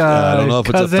ask I don't know if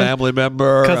it's a family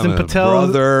member, cousin Patel,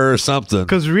 brother, or something.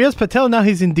 Because Riaz Patel, now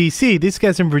he's in D.C. This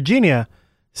guy's in Virginia.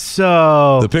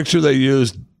 So the picture they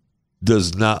used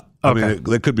does not, I mean,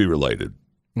 they could be related.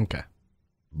 Okay.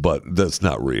 But that's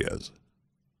not Riaz.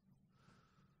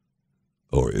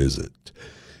 Or is it?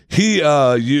 He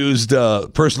used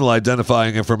personal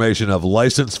identifying information of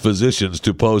licensed physicians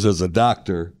to pose as a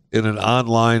doctor in an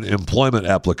online employment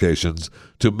applications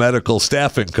to medical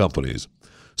staffing companies.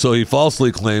 So he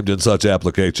falsely claimed in such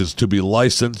applications to be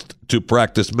licensed to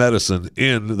practice medicine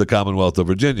in the Commonwealth of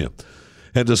Virginia.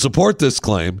 And to support this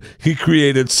claim, he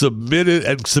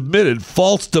submitted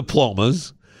false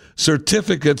diplomas,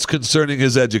 certificates concerning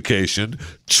his education,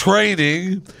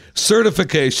 training,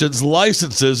 certifications,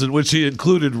 licenses in which he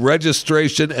included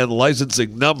registration and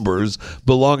licensing numbers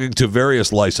belonging to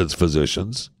various licensed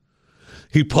physicians.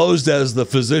 He posed as the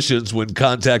physicians when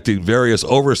contacting various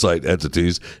oversight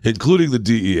entities, including the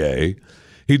DEA.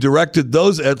 He directed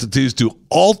those entities to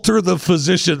alter the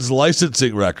physician's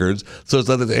licensing records so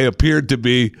that they appeared to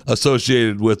be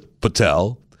associated with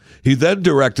Patel. He then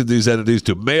directed these entities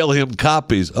to mail him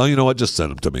copies. Oh, you know what? Just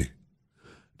send them to me.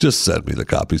 Just send me the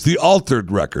copies, the altered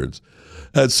records.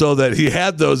 And so that he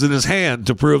had those in his hand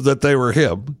to prove that they were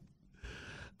him.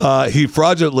 He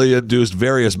fraudulently induced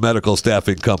various medical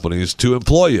staffing companies to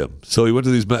employ him. So he went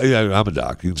to these, I'm a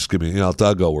doc. You can just give me, I'll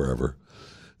go wherever.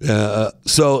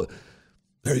 So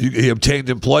he obtained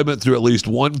employment through at least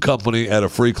one company at a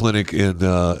free clinic in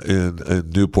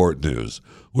Newport News,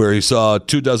 where he saw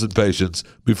 24 patients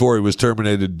before he was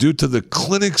terminated due to the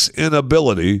clinic's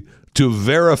inability to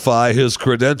verify his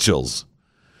credentials.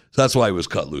 That's why he was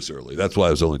cut loose early. That's why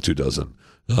it was only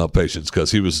 24 patients,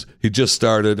 because he just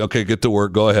started. Okay, get to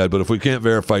work, go ahead. But if we can't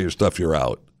verify your stuff, you're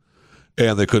out.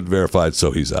 And they couldn't verify it,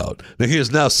 so he's out. Now, he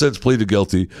has now since pleaded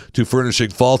guilty to furnishing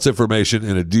false information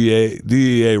in a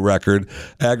DEA record,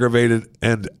 aggravated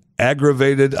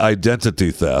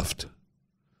identity theft.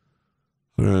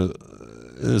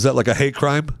 Is that like a hate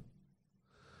crime?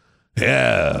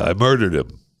 Yeah, I murdered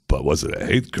him, but was it a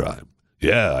hate crime?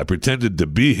 Yeah, I pretended to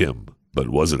be him, but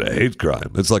was it a hate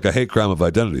crime? It's like a hate crime of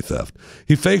identity theft.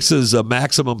 He faces a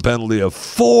maximum penalty of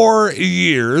 4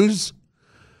 years,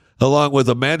 along with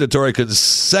a mandatory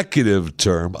consecutive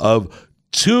term of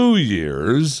 2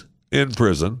 years in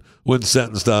prison when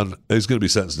sentenced on, he's going to be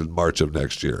sentenced in March of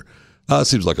next year. It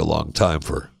seems like a long time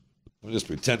I'm just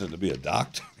pretending to be a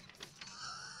doctor.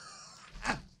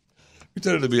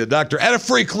 Pretending to be a doctor at a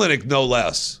free clinic, no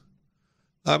less.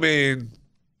 I mean,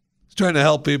 he's trying to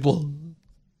help people.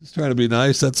 He's trying to be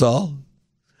nice, that's all.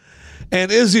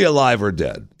 And is he alive or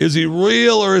dead? Is he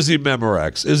real or is he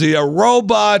Memorex? Is he a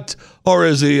robot or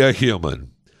is he a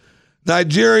human?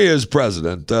 Nigeria's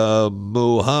president,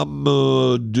 Muhammadu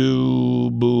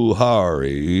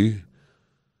Buhari.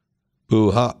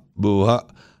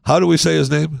 How do we say his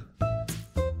name?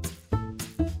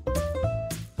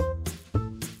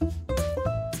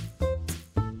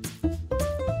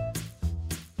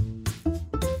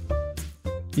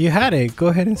 You had it. Go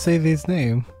ahead and say his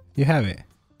name. You have it.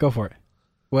 Go for it.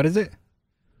 What is it?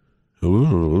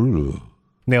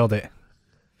 Nailed it.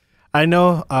 I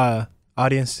know,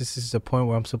 audience, this is the point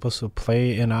where I'm supposed to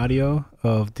play an audio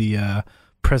of the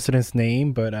president's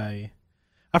name, but I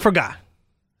forgot.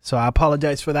 So I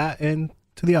apologize for that and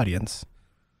to the audience.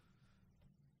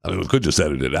 I mean, we could just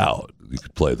edit it out. You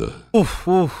could play the...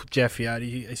 Oof, Jeffy.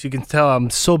 As you can tell, I'm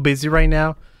so busy right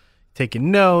now.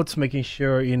 Taking notes, making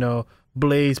sure,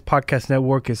 Blaze Podcast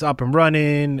Network is up and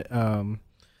running.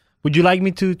 Would you like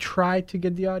me to try to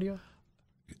get the audio?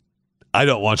 I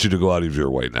don't want you to go out of your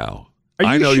way now. Are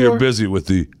you I know sure? you're busy with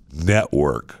the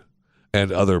network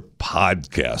and other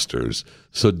podcasters.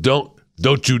 So don't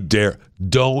you dare.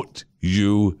 Don't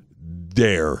you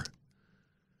dare.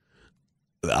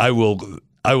 I will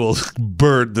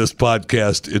burn this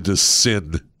podcast into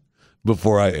sin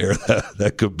before I air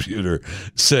that computer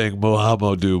saying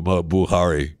Muhammadu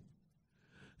Buhari.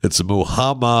 It's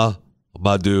Muhammadu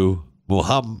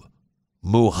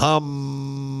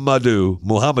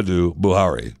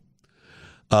Buhari.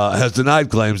 Has denied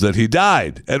claims that he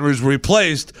died and was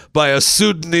replaced by a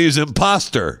Sudanese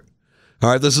imposter. All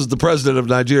right, this is the president of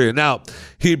Nigeria. Now,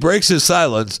 he breaks his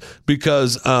silence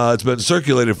because it's been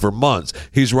circulated for months.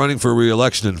 He's running for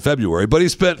re-election in February, but he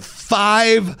spent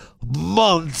 5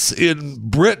 months in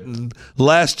Britain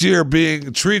last year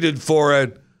being treated for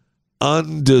an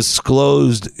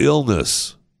undisclosed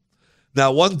illness.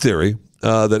 Now, one theory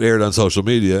that aired on social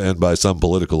media and by some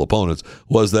political opponents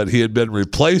was that he had been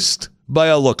replaced by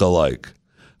a lookalike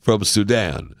from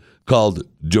Sudan called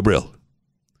Jibril.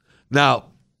 Now,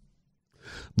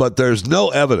 but there's no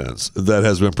evidence that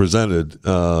has been presented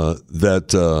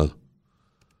that,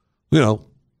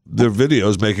 their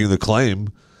videos making the claim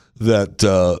that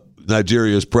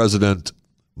Nigeria's president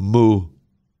Muhammadu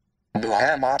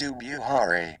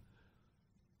Buhari.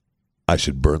 I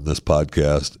should burn this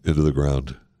podcast into the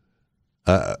ground.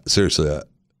 Seriously,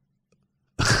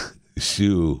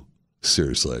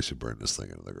 seriously, I should burn this thing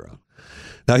into the ground.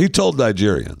 Now, he told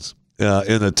Nigerians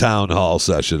in a town hall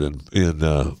session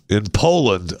in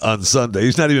Poland on Sunday.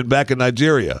 He's not even back in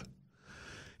Nigeria.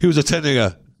 He was attending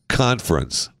a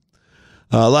conference.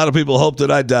 A lot of people hoped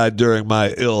that I died during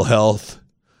my ill health.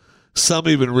 Some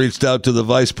even reached out to the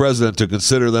vice president to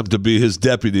consider them to be his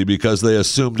deputy because they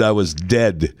assumed I was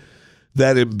dead.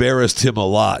 That embarrassed him a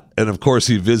lot. And of course,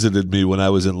 he visited me when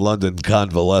I was in London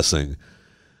convalescing,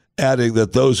 adding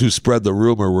that those who spread the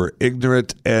rumor were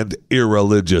ignorant and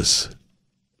irreligious.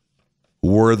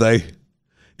 Were they?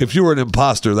 If you were an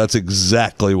imposter, that's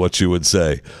exactly what you would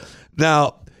say.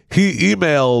 Now, he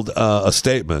emailed a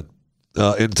statement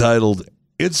entitled,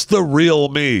 "It's the Real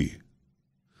Me."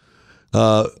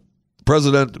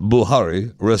 President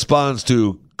Buhari responds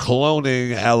to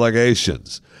cloning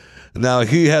allegations. Now,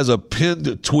 he has a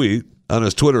pinned tweet on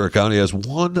his Twitter account. He has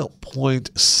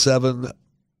 1.7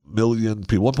 million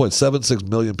people, 1.76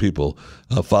 million people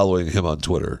following him on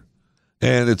Twitter.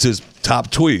 And it's his top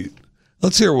tweet.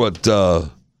 Let's hear what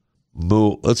Muhammadu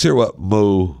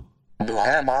Buhari.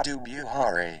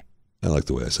 I like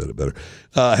the way I said it better.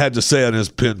 Had to say on his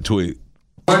pinned tweet.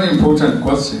 One important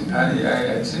question,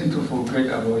 I tend to forget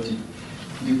about it,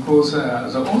 because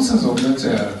the answers of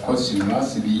that question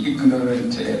must be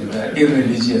ignorant and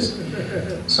irreligious.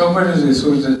 Somebody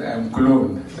thought that I'm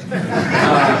cloned.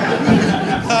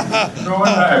 No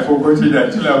wonder I forgot it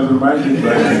until I was reminded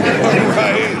by it.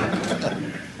 Right.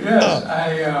 Yes,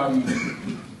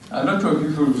 a lot of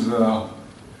people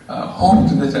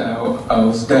hoped that I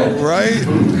was dead. Right?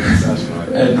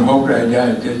 And hoped I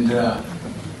died. And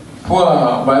poor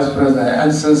Vice President, I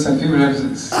answered some people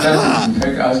have started in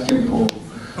fact asking for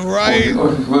Right.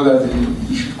 whether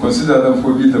he should consider them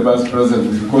for being the Vice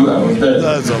President because I was dead.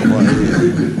 That's so funny.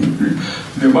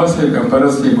 They must have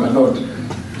embarrassed him a lot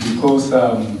because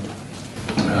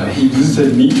he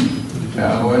visited me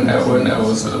when I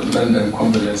was London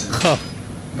convalescent. Huh.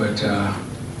 But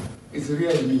it's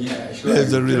really me.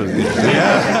 It's a real me.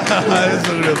 Yeah. It's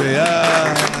a real me.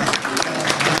 Yeah.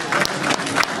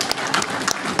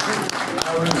 I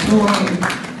will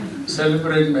soon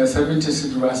celebrate my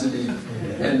 76th birthday,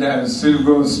 and I'm still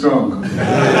going strong.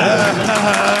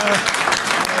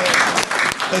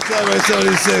 That's not my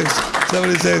 76.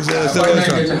 76. When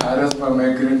I get harassed by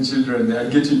my grandchildren, they are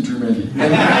getting too many.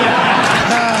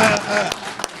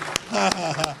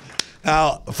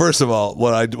 Now, first of all,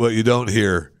 what you don't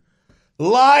hear,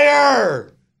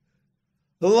 liar,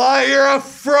 you're a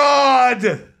fraud.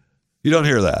 You don't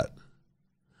hear that,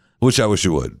 which I wish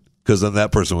you would, because then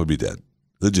that person would be dead.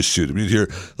 They'd just shoot him. You'd hear,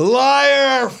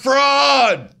 liar,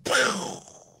 fraud.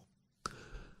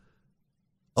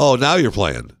 Oh, now you're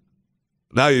playing.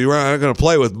 Now you're not going to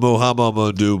play with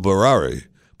Muhammadu Buhari,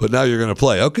 but now you're going to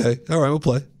play. Okay, all right, we'll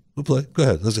play. Go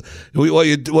ahead.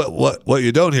 What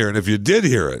you don't hear, and if you did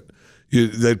hear it,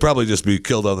 they'd probably just be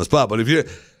killed on the spot. But if you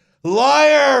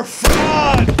liar,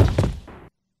 fraud.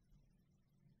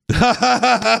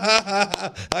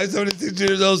 I'm 76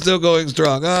 years old, still going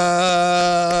strong.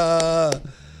 And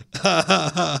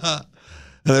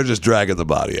they're just dragging the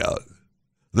body out.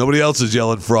 Nobody else is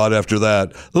yelling fraud after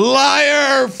that.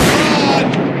 Liar,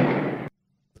 fraud.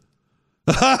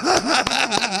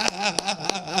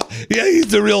 Yeah, he's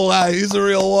the real guy. He's the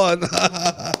real one.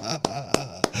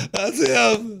 That's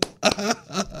him.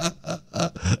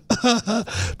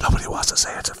 Nobody wants to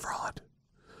say it's a fraud.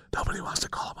 Nobody wants to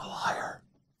call him a liar.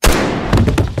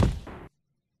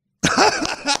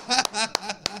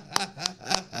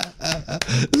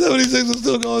 Somebody thinks I'm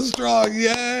still going strong.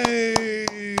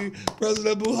 Yay!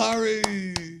 President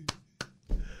Buhari.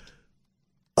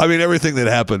 I mean, everything that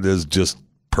happened is just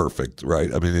perfect,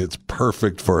 right? I mean, it's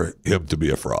perfect for him to be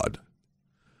a fraud.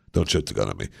 Don't shoot the gun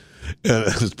at me. And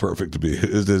it's perfect to be.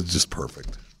 It's just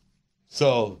perfect.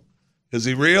 So, is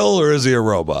he real or is he a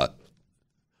robot?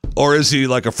 Or is he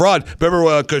like a fraud?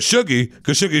 Remember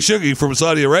Khashoggi from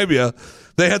Saudi Arabia,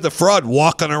 they had the fraud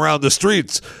walking around the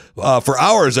streets for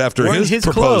hours after his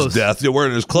proposed clothes. death.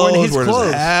 Wearing his clothes, wearing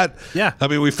his hat. Yeah. I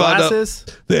mean, we found out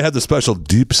they had the special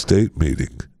deep state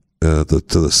meeting to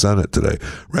the Senate today.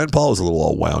 Rand Paul was a little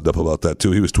all wound up about that,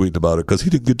 too. He was tweeting about it because he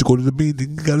didn't get to go to the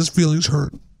meeting. He got his feelings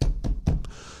hurt.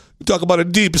 You talk about a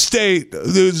deep state.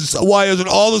 Why isn't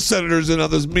all the senators in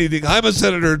on this meeting? I'm a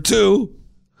senator, too.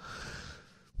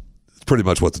 It's pretty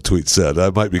much what the tweet said. I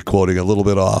might be quoting a little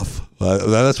bit off.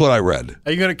 That's what I read.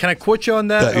 Are you gonna? Can I quote you on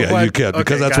that? Yeah, you can,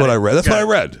 because that's what I read. That's what I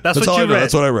read. That's what all you I know. read.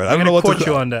 That's what I read. I don't know what to quote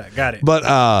you on that. Got it. But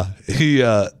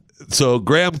so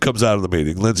Graham comes out of the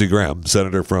meeting. Lindsey Graham,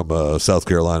 senator from South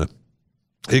Carolina.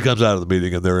 He comes out of the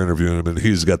meeting and they're interviewing him, and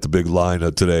he's got the big line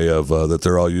today of that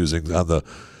they're all using on the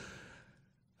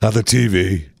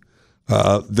TV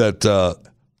that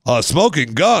a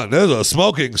smoking gun is a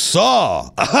smoking saw.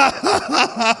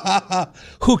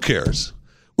 Who cares?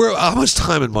 How much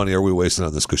time and money are we wasting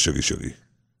on this Khashoggi?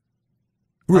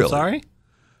 Really? I'm sorry?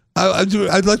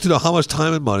 I'd like to know how much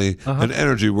time and money and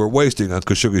energy we're wasting on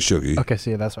Khashoggi. Okay,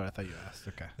 see, that's what I thought you asked.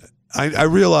 Okay. I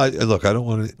realize, and look, I don't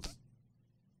want to.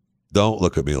 Don't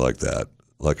look at me like that.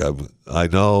 Like I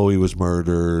know he was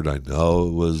murdered. I know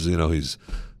it was, he's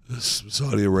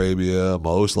Saudi Arabia,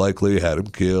 most likely had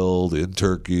him killed in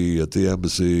Turkey at the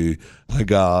embassy. I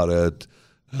got it.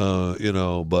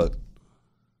 But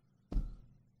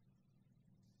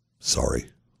sorry.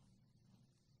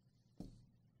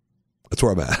 That's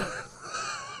where I'm at.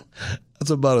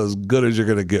 That's about as good as you're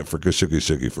going to get for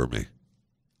Khashoggi for me.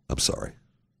 I'm sorry.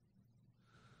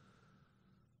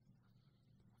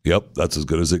 Yep, that's as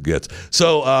good as it gets.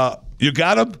 So you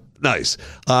got him? Nice.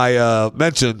 I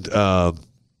mentioned off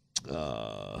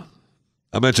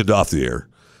the air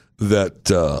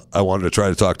that I wanted to try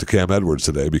to talk to Cam Edwards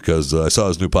today because I saw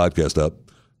his new podcast up,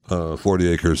 40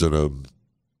 Acres and a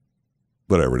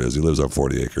whatever it is. He lives on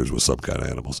 40 acres with some kind of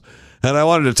animals. And I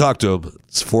wanted to talk to him.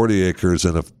 It's 40 Acres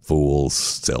and a Fool.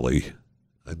 Silly.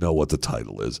 I know what the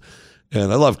title is.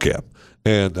 And I love Cam.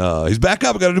 And he's back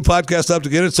up. I got a new podcast up to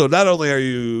get it. So not only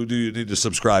do you need to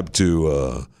subscribe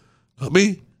to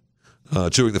me,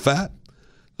 Chewing the Fat,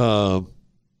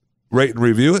 rate and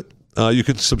review it. You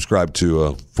can subscribe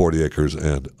to 40 Acres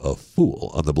and a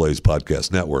Fool on the Blaze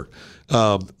Podcast Network.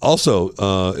 Also,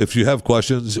 if you have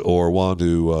questions or want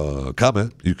to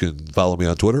comment, you can follow me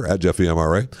on Twitter at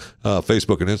JeffyMRA.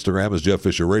 Facebook and Instagram is Jeff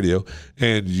Fisher Radio.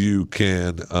 And you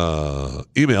can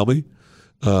email me,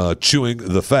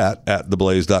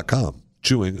 chewingthefat@theblaze.com.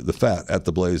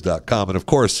 Chewingthefat@theblaze.com. And, of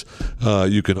course,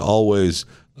 you can always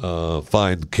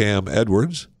find Cam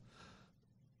Edwards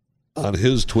on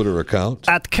his Twitter account.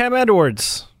 At Cam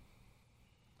Edwards.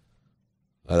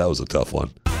 That was a tough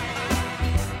one.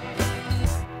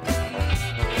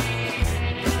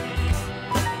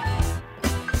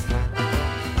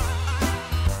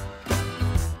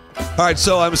 All right,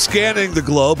 so I'm scanning the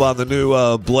globe on the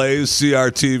new Blaze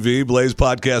CRTV, Blaze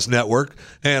Podcast Network,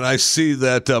 and I see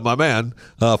that my man,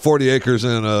 40 Acres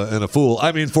and a Fool,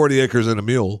 40 Acres and a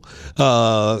Mule,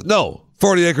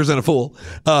 40 Acres and a Fool,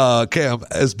 Cam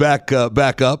is back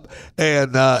up,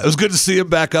 and it was good to see him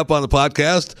back up on the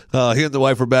podcast. He and the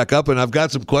wife are back up, and I've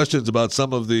got some questions about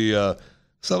some of the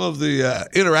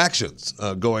interactions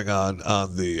going on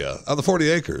the 40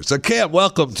 Acres. Cam,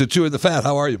 welcome to Chewing the Fat.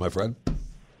 How are you, my friend?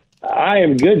 I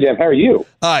am good, Jeff. How are you?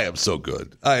 I am so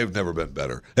good. I have never been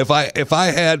better. If I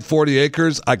had 40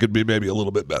 acres, I could be maybe a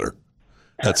little bit better.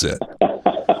 That's it.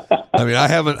 I mean, I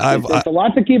haven't. It's a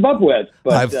lot to keep up with,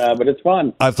 but it's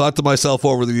fun. I've thought to myself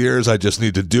over the years, I just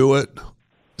need to do it.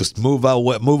 Just move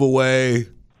away,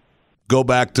 go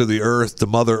back to the earth, to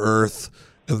Mother Earth,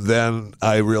 and then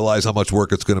I realize how much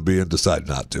work it's going to be and decide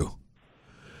not to.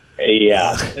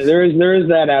 Yeah, there is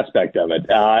that aspect of it,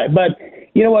 but.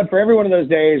 You know what? For every one of those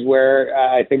days where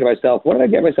I think to myself, what did I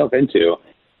get myself into?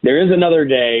 There is another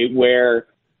day where,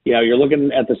 you're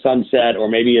looking at the sunset, or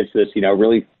maybe it's this,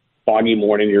 really foggy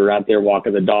morning. You're out there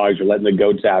walking the dogs, you're letting the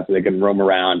goats out so they can roam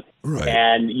around. Right.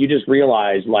 And you just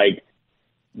realize,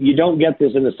 you don't get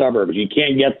this in the suburbs. You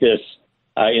can't get this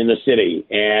in the city.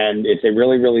 And it's a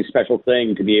really, really special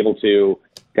thing to be able to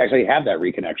actually have that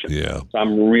reconnection. Yeah. So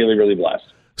I'm really, really blessed.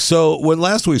 So when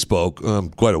last we spoke,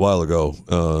 quite a while ago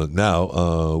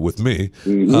now, with me,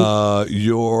 your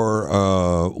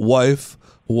wife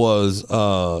was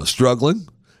struggling,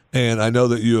 and I know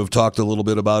that you have talked a little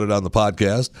bit about it on the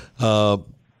podcast.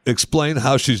 Explain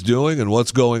how she's doing and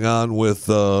what's going on with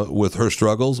her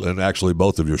struggles, and actually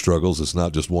both of your struggles. It's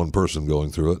not just one person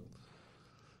going through it.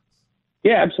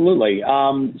 Yeah, absolutely.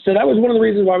 So that was one of the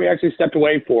reasons why we actually stepped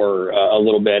away for a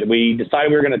little bit. We decided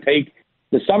we were going to take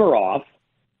the summer off.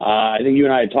 I think you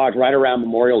and I had talked right around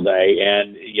Memorial Day,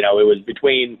 and, you know, it was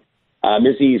between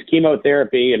Missy's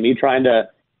chemotherapy and me trying to,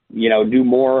 you know, do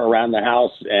more around the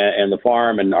house and the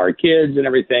farm and our kids and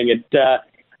everything. I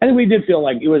think we did feel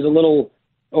like it was a little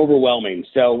overwhelming.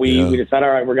 So we decided,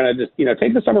 all right, we're going to just, you know,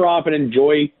 take the summer off and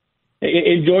enjoy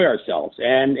ourselves.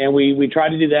 And we tried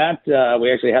to do that.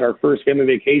 We actually had our first family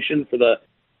vacation for the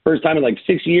first time in like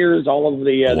 6 years. All of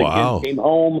the kids came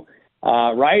home.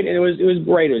 Right. And it was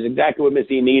great. It was exactly what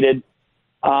Missy needed.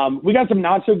 We got some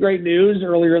not so great news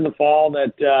earlier in the fall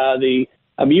that the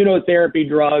immunotherapy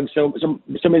drug. So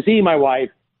Missy, my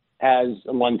wife, has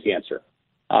lung cancer.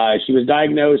 She was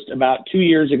diagnosed about 2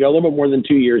 years ago, a little bit more than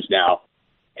 2 years now.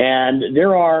 And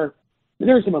there are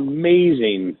some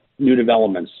amazing new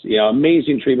developments, you know,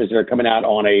 amazing treatments that are coming out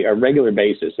on a regular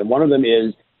basis. And one of them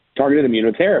is targeted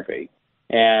immunotherapy.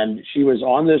 And she was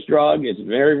on this drug. It's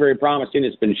very, very promising.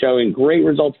 It's been showing great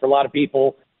results for a lot of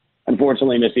people.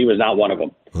 Unfortunately, Missy was not one of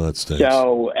them. Well, that stinks.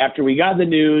 So after we got the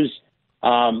news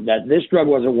that this drug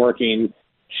wasn't working,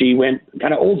 she went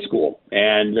kind of old school.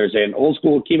 And there's an old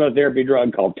school chemotherapy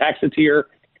drug called Taxotere.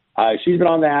 She's been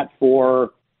on that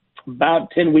for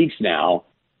about 10 weeks now.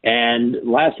 And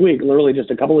last week, literally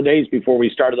just a couple of days before we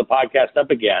started the podcast up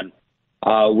again,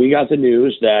 we got the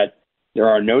news that there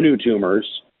are no new tumors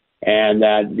and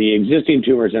that the existing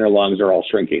tumors in her lungs are all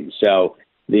shrinking. So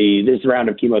this round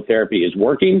of chemotherapy is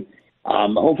working.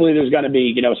 Hopefully there's going to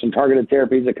be, you know, some targeted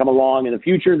therapies that come along in the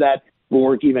future that will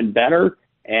work even better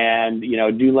and, you know,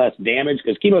 do less damage,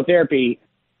 because chemotherapy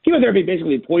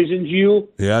basically poisons you.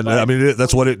 Yeah, I mean,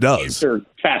 that's what it does.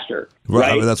 Faster.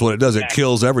 Right. I mean, that's what it does. It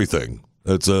kills everything.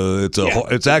 It's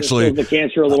actually the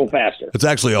cancer a little faster. It's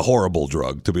actually a horrible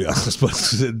drug, to be honest, but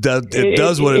it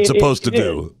does what it's supposed to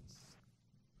do.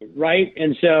 Right.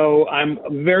 And so I'm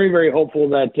very, very hopeful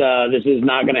that this is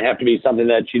not going to have to be something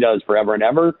that she does forever and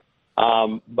ever.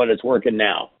 But it's working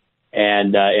now.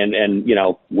 And you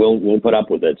know, we'll put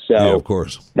up with it. So yeah, of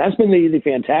course, that's been the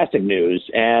fantastic news.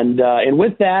 And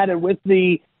with that, and with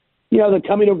the, you know, the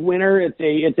coming of winter,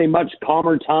 it's a much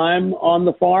calmer time on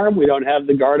the farm. We don't have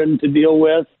the garden to deal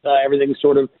with. Everything's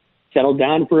sort of settled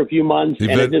down for a few months,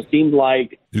 it just seemed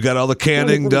like you got all the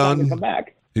canning done. Come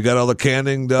back. You got all the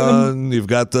canning done. You've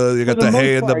got the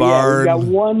hay in the barn. Yeah,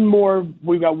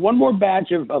 we've got one more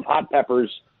batch of hot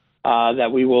peppers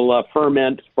that we will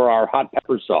ferment for our hot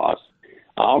pepper sauce.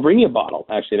 I'll bring you a bottle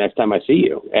actually next time I see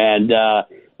you. And but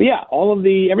yeah,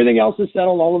 everything else is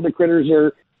settled. All of the critters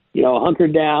are, you know,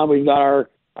 hunkered down. We've got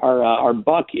our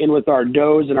buck in with our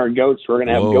does and our goats. We're going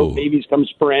to have goat babies come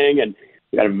spring, and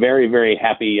we got a very, very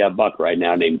happy buck right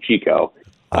now named Chico.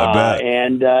 I bet.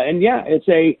 And yeah, it's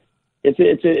a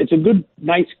good,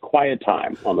 nice, quiet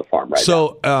time on the farm right now.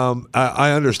 So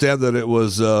I understand that it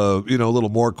was you know, a little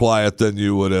more quiet than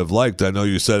you would have liked. I know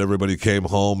you said everybody came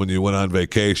home and you went on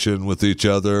vacation with each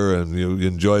other and you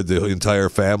enjoyed the entire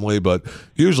family. But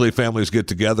usually families get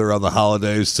together on the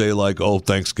holidays, say like,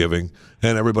 Thanksgiving,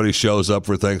 and everybody shows up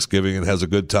for Thanksgiving and has a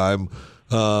good time.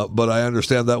 But I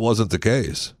understand that wasn't the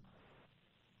case.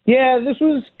 Yeah, this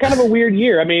was kind of a weird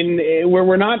year. I mean,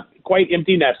 we're not quite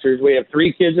empty nesters. We have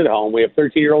 3 kids at home. We have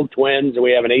 13-year-old twins, and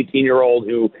we have an 18-year-old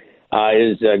who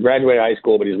is graduated high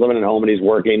school, but he's living at home and he's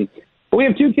working. But we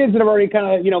have 2 kids that have already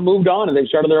kind of, you know, moved on, and they've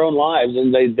started their own lives,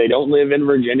 and they don't live in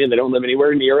Virginia. They don't live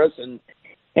anywhere near us, and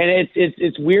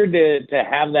it's weird to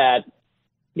have that,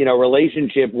 you know,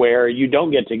 relationship where you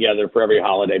don't get together for every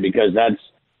holiday, because that's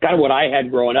kind of what I had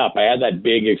growing up. I had that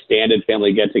big extended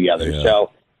family get together. Yeah.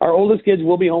 So our oldest kids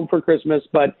will be home for Christmas,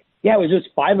 but yeah, it was just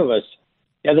 5 of us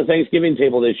at the Thanksgiving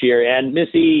table this year. And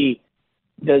Missy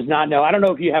does not know. I don't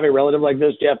know if you have a relative like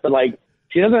this, Jeff, but like,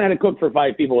 she doesn't know how to cook for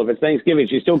 5 people. If it's Thanksgiving,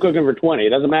 she's still cooking for 20.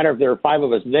 It doesn't matter if there are 5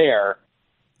 of us there.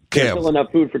 There's still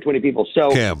enough food for 20 people.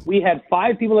 So we had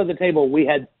 5 people at the table. We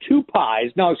had 2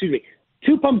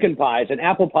 pumpkin pies, an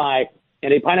apple pie,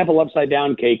 and a pineapple upside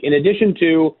down cake, in addition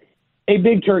to a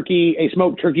big turkey, a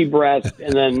smoked turkey breast,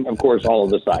 and then, of course, all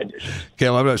of the side dishes.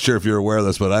 Cam, I'm not sure if you're aware of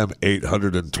this, but I'm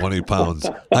 820 pounds.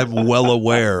 I'm well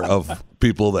aware of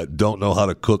people that don't know how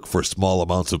to cook for small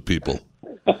amounts of people.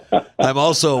 I'm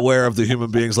also aware of the human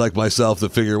beings like myself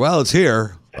that figure, well, it's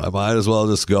here. I might as well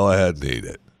just go ahead and eat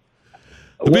it.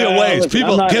 It'd be a waste. Listen,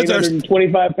 I'm not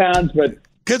 825 pounds, but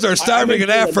kids are starving in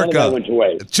Africa.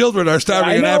 Children are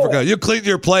starving in Africa. You clean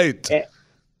your plate.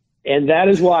 And that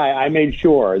is why I made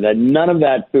sure that none of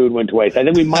that food went to waste. I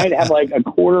think we might have like a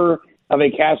quarter of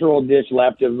a casserole dish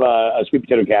left of a sweet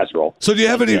potato casserole. So do you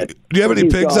have any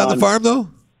pigs on the farm though?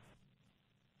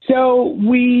 So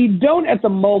we don't at the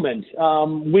moment.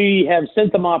 We have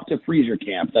sent them off to freezer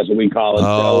camp. That's what we call it.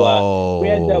 Oh.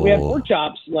 So we had pork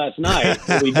chops last night,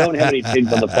 but we don't have any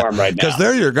pigs on the farm right now. Because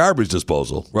they're your garbage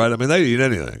disposal, right? I mean, they eat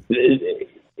anything.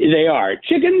 They are.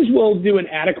 Chickens will do an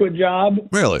adequate job.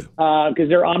 Really? Because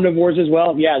they're omnivores as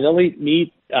well. Yeah, they'll eat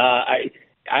meat.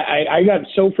 I got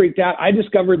so freaked out. I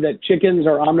discovered that chickens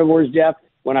are omnivores, Jeff,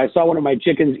 when I saw one of my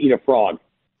chickens eat a frog.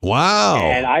 Wow.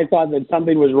 And I thought that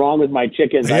something was wrong with my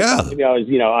chickens. Yeah. I thought maybe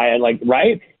I had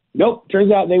right? Nope.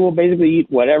 Turns out they will basically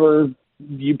eat whatever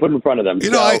you put in front of them.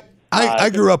 I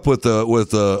grew up with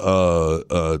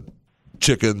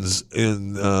chickens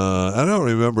in I don't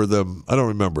remember them. I don't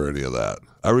remember any of that.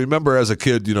 I remember as a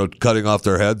kid, cutting off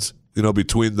their heads,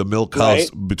 between the milk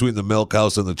house,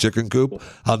 and the chicken coop.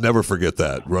 I'll never forget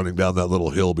that, running down that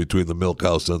little hill between the milk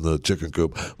house and the chicken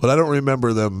coop. But I don't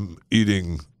remember them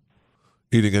eating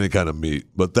any kind of meat.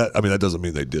 But that doesn't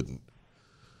mean they didn't.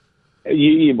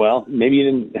 Well, maybe you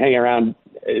didn't hang around.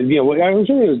 I was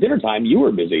sure it was dinner time. You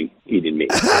were busy eating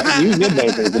meat. Right? You did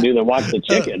better things to do than watch the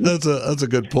chicken. That's a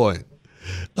good point.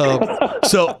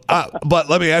 But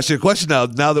let me ask you a question now.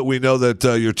 Now that we know that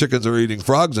your chickens are eating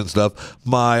frogs and stuff,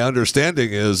 my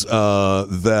understanding is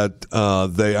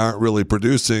that they aren't really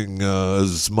producing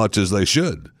as much as they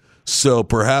should. So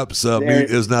perhaps meat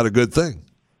is not a good thing.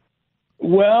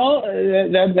 Well,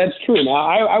 that's true. Now,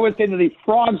 I would say that the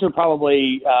frogs are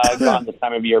probably gone this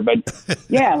time of year. But,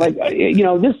 yeah,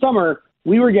 this summer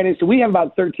we were getting – so we have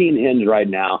about 13 hens right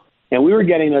now, and we were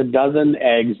getting a dozen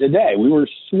eggs a day. We were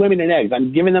swimming in eggs.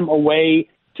 I'm giving them away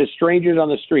to strangers on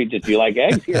the street. Just, do you like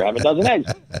eggs? Here, have a dozen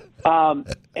eggs.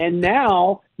 And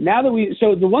now that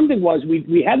so the one thing was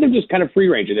we had them just kind of free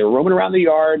range. They were roaming around the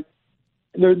yard.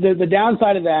 The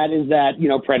downside of that is that,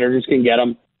 predators can get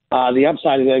them. The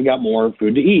upside is they've got more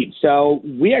food to eat. So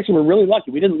we actually were really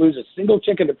lucky. We didn't lose a single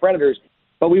chicken to predators,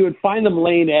 but we would find them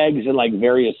laying eggs in like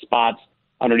various spots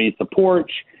underneath the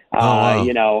porch,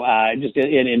 just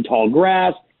in tall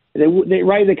grass.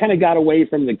 They kind of got away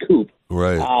from the coop.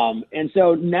 Right. And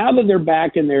so now that they're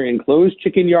back in their enclosed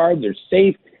chicken yard, they're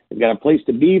safe. They've got a place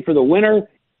to be for the winter.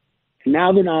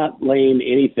 Now they're not laying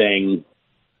anything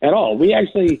at all. We had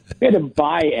to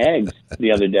buy eggs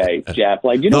the other day, Jeff.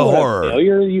 Like, what a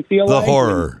failure you feel the like?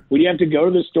 Horror. When you have to go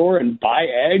to the store and buy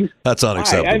eggs. That's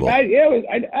unacceptable.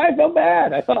 I felt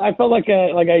bad. I felt like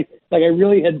I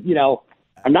really had,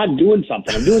 I'm not doing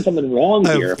something. I'm doing something wrong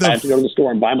here if I have to go to the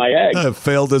store and buy my eggs. I have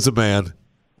failed as a man.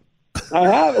 I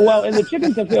have. Well, and the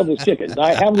chickens have failed as chickens.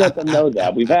 I have let them know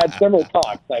that. We've had several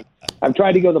talks. I've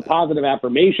tried to go the positive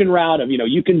affirmation route of,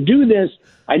 you can do this.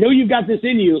 I know you've got this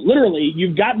in you. Literally,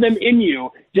 you've got them in you.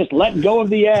 Just let go of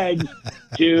the eggs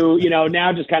to,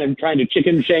 now just kind of trying to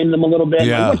chicken shame them a little bit.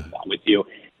 Yeah. Like, what's wrong with you?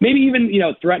 Maybe even,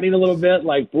 threatening a little bit.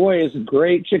 Like, boy, it's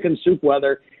great chicken soup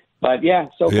weather. But,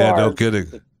 so far. Yeah, no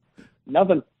kidding.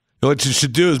 Nothing. What you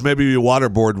should do is maybe you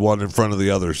waterboard one in front of the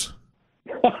others.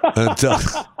 I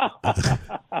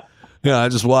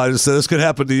just said this could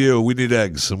happen to you. We need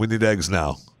eggs, and we need eggs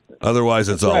now. Otherwise,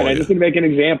 it's all right. I just want to make an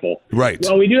example. Right.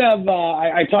 Well, we do have.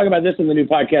 I talk about this in the new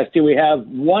podcast too. We have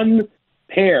one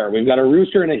pair. We've got a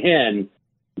rooster and a hen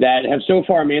that have so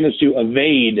far managed to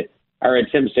evade our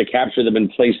attempts to capture them and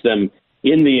place them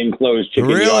in the enclosed chicken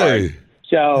yard.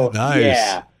 So nice.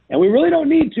 Yeah. And we really don't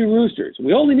need two roosters.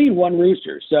 We only need one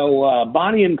rooster. So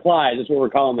Bonnie and Clyde, that's what we're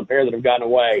calling the pair that have gotten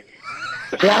away.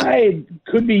 Clyde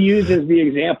could be used as the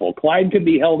example. Clyde could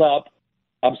be held up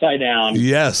upside down.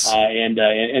 Yes. And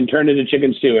turned into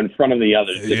chicken stew in front of the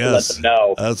others just to let them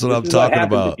know. That's what I'm talking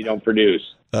about. If you don't produce.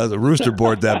 The rooster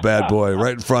board that bad boy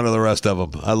right in front of the rest of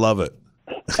them. I love it.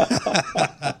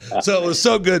 So it was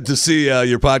so good to see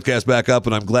your podcast back up,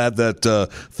 and I'm glad that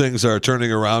things are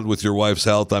turning around with your wife's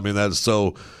health. I mean, that's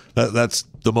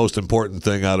the most important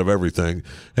thing out of everything.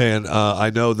 And I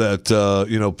know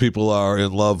that people are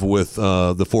in love with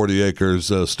the 40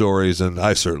 Acres stories, and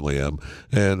I certainly am.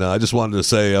 And I just wanted to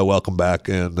say welcome back,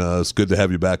 and it's good to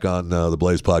have you back on the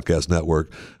Blaze Podcast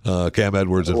Network. Cam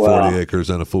Edwards and 40 Acres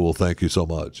and a Fool, thank you so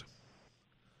much.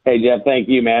 Hey, Jeff, thank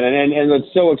you, man. And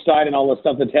it's so exciting, all the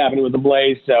stuff that's happening with the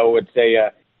Blaze. So it's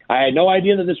I had no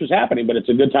idea that this was happening, but it's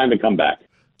a good time to come back.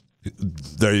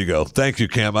 There you go. Thank you,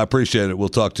 Cam. I appreciate it. We'll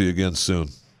talk to you again soon.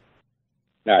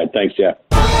 All right. Thanks, Jeff.